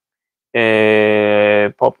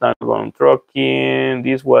 Pop Tank on Trucking.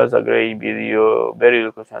 This was a great video. Very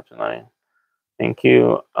good question tonight. Thank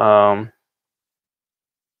you.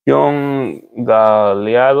 John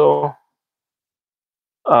Galeado.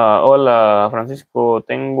 Hola, Francisco.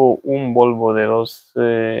 Tengo un Volvo de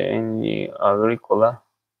 12 en agrícola.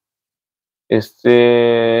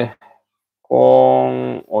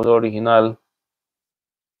 Con odor original.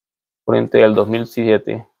 Frente al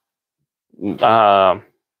 2007.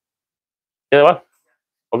 ¿Qué va?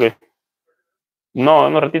 Ok.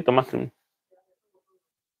 No, ratito más.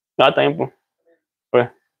 También, pues.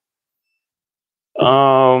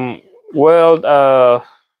 Well,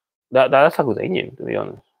 that's a good engine, to be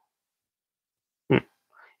honest.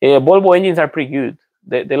 Volvo engines are pretty good.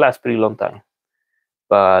 They last pretty long time.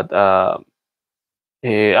 But I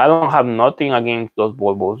don't have nothing against those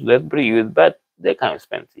Volvos. They're pretty good, but they're kind of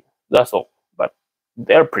expensive. That's all. But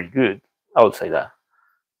they're pretty good. I would say that.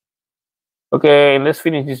 Okay, let's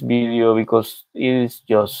finish this video because it is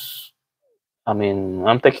just, I mean,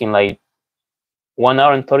 I'm taking like 1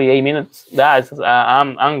 hour and 38 minutes. That's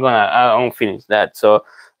I'm finish that. So,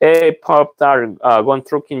 hey, Pop Tart, Gone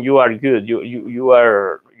Trucking, you are good. You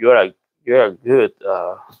are a good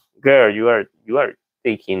girl. You are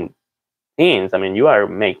taking things. I mean, you are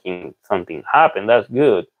making something happen. That's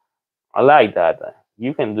good. I like that.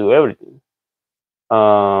 You can do everything.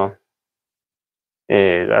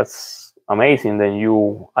 That's amazing. Then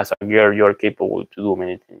you, as a girl, you are capable to do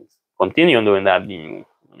many things. Continue doing that. I mean,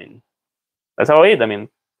 that's how it. I mean,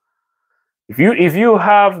 if you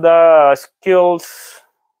have the skills,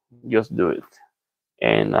 just do it.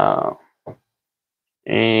 And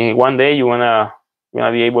one day you're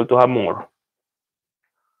gonna be able to have more.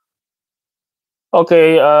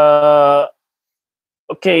 Okay.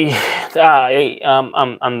 Okay.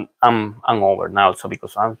 I'm over now. So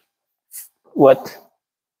because I'm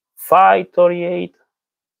 5:38.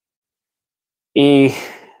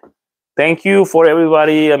 Thank you for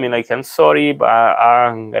everybody. I mean, I'm sorry, but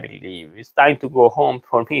I'm gonna leave. It's time to go home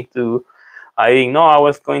for me to. I didn't know I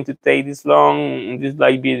was going to take this long in this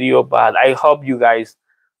live video, but I hope you guys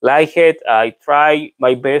like it. I try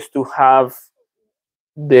my best to have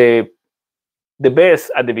the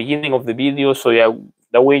best at the beginning of the video, so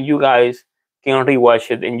that way you guys can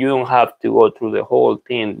rewatch it and you don't have to go through the whole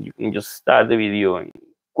thing. You can just start the video and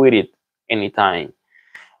quit it anytime.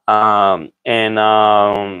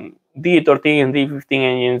 DD13 and DD15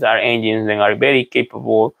 engines are engines and are very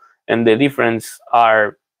capable, and the difference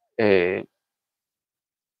are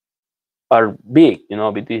big,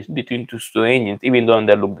 between those two engines, even though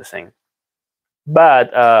they look the same.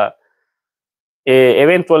 But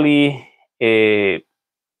eventually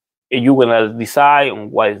you will decide on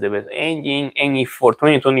what is the best engine. And if for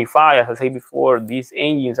 2025, as I said before, these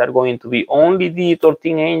engines are going to be only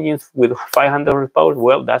DD13 engines with 500 horsepower,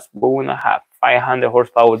 well, that's what we're going to have, 500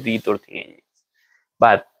 horsepower DD13 engines.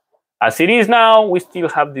 But as it is now, we still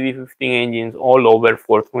have the DD15 engines all over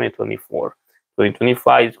for 2024.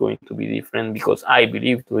 2025 is going to be different because I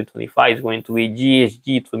believe 2025 is going to be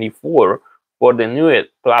GSG24 for the new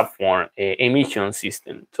platform emission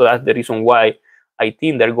system. So that's the reason why I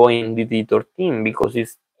think they're going DD13, because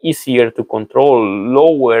it's easier to control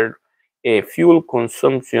lower fuel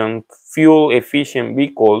consumption, fuel efficient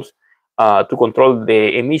vehicles to control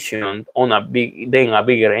the emission on a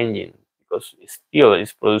bigger engine, because it still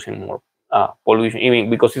is producing more pollution, even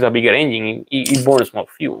because it's a bigger engine, it burns more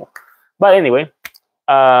fuel. But anyway,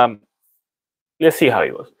 let's see how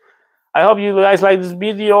it goes. I hope you guys like this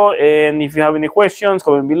video, and if you have any questions,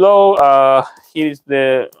 comment below. Here is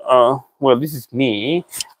the well, this is me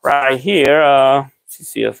right here.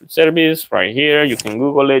 CCF service right here. You can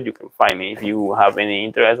Google it. You can find me if you have any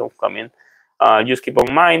interest of coming. Just keep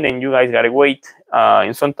in mind, and you guys gotta wait.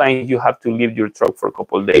 And sometimes you have to leave your truck for a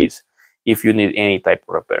couple of days if you need any type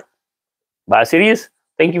of repair. But as it is,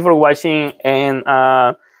 thank you for watching, and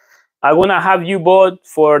I'm gonna have you both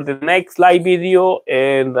for the next live video,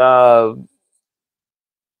 and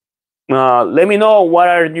let me know what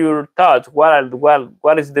are your thoughts.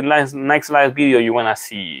 What is the next live video you wanna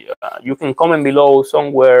see? You can comment below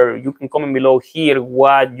somewhere. You can comment below here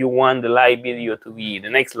what you want the live video to be, the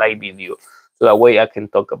next live video, so that way I can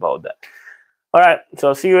talk about that. All right,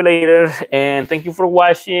 so see you later, and thank you for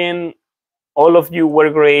watching. All of you were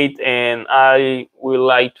great, and I would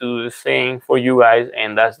like to do the same for you guys,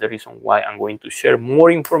 and that's the reason why I'm going to share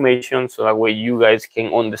more information, so that way you guys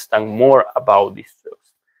can understand more about these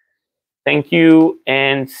trucks. Thank you,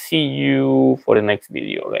 and see you for the next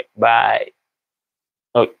video. Okay, bye.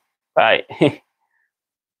 Oh, bye.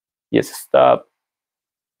 Yes, stop.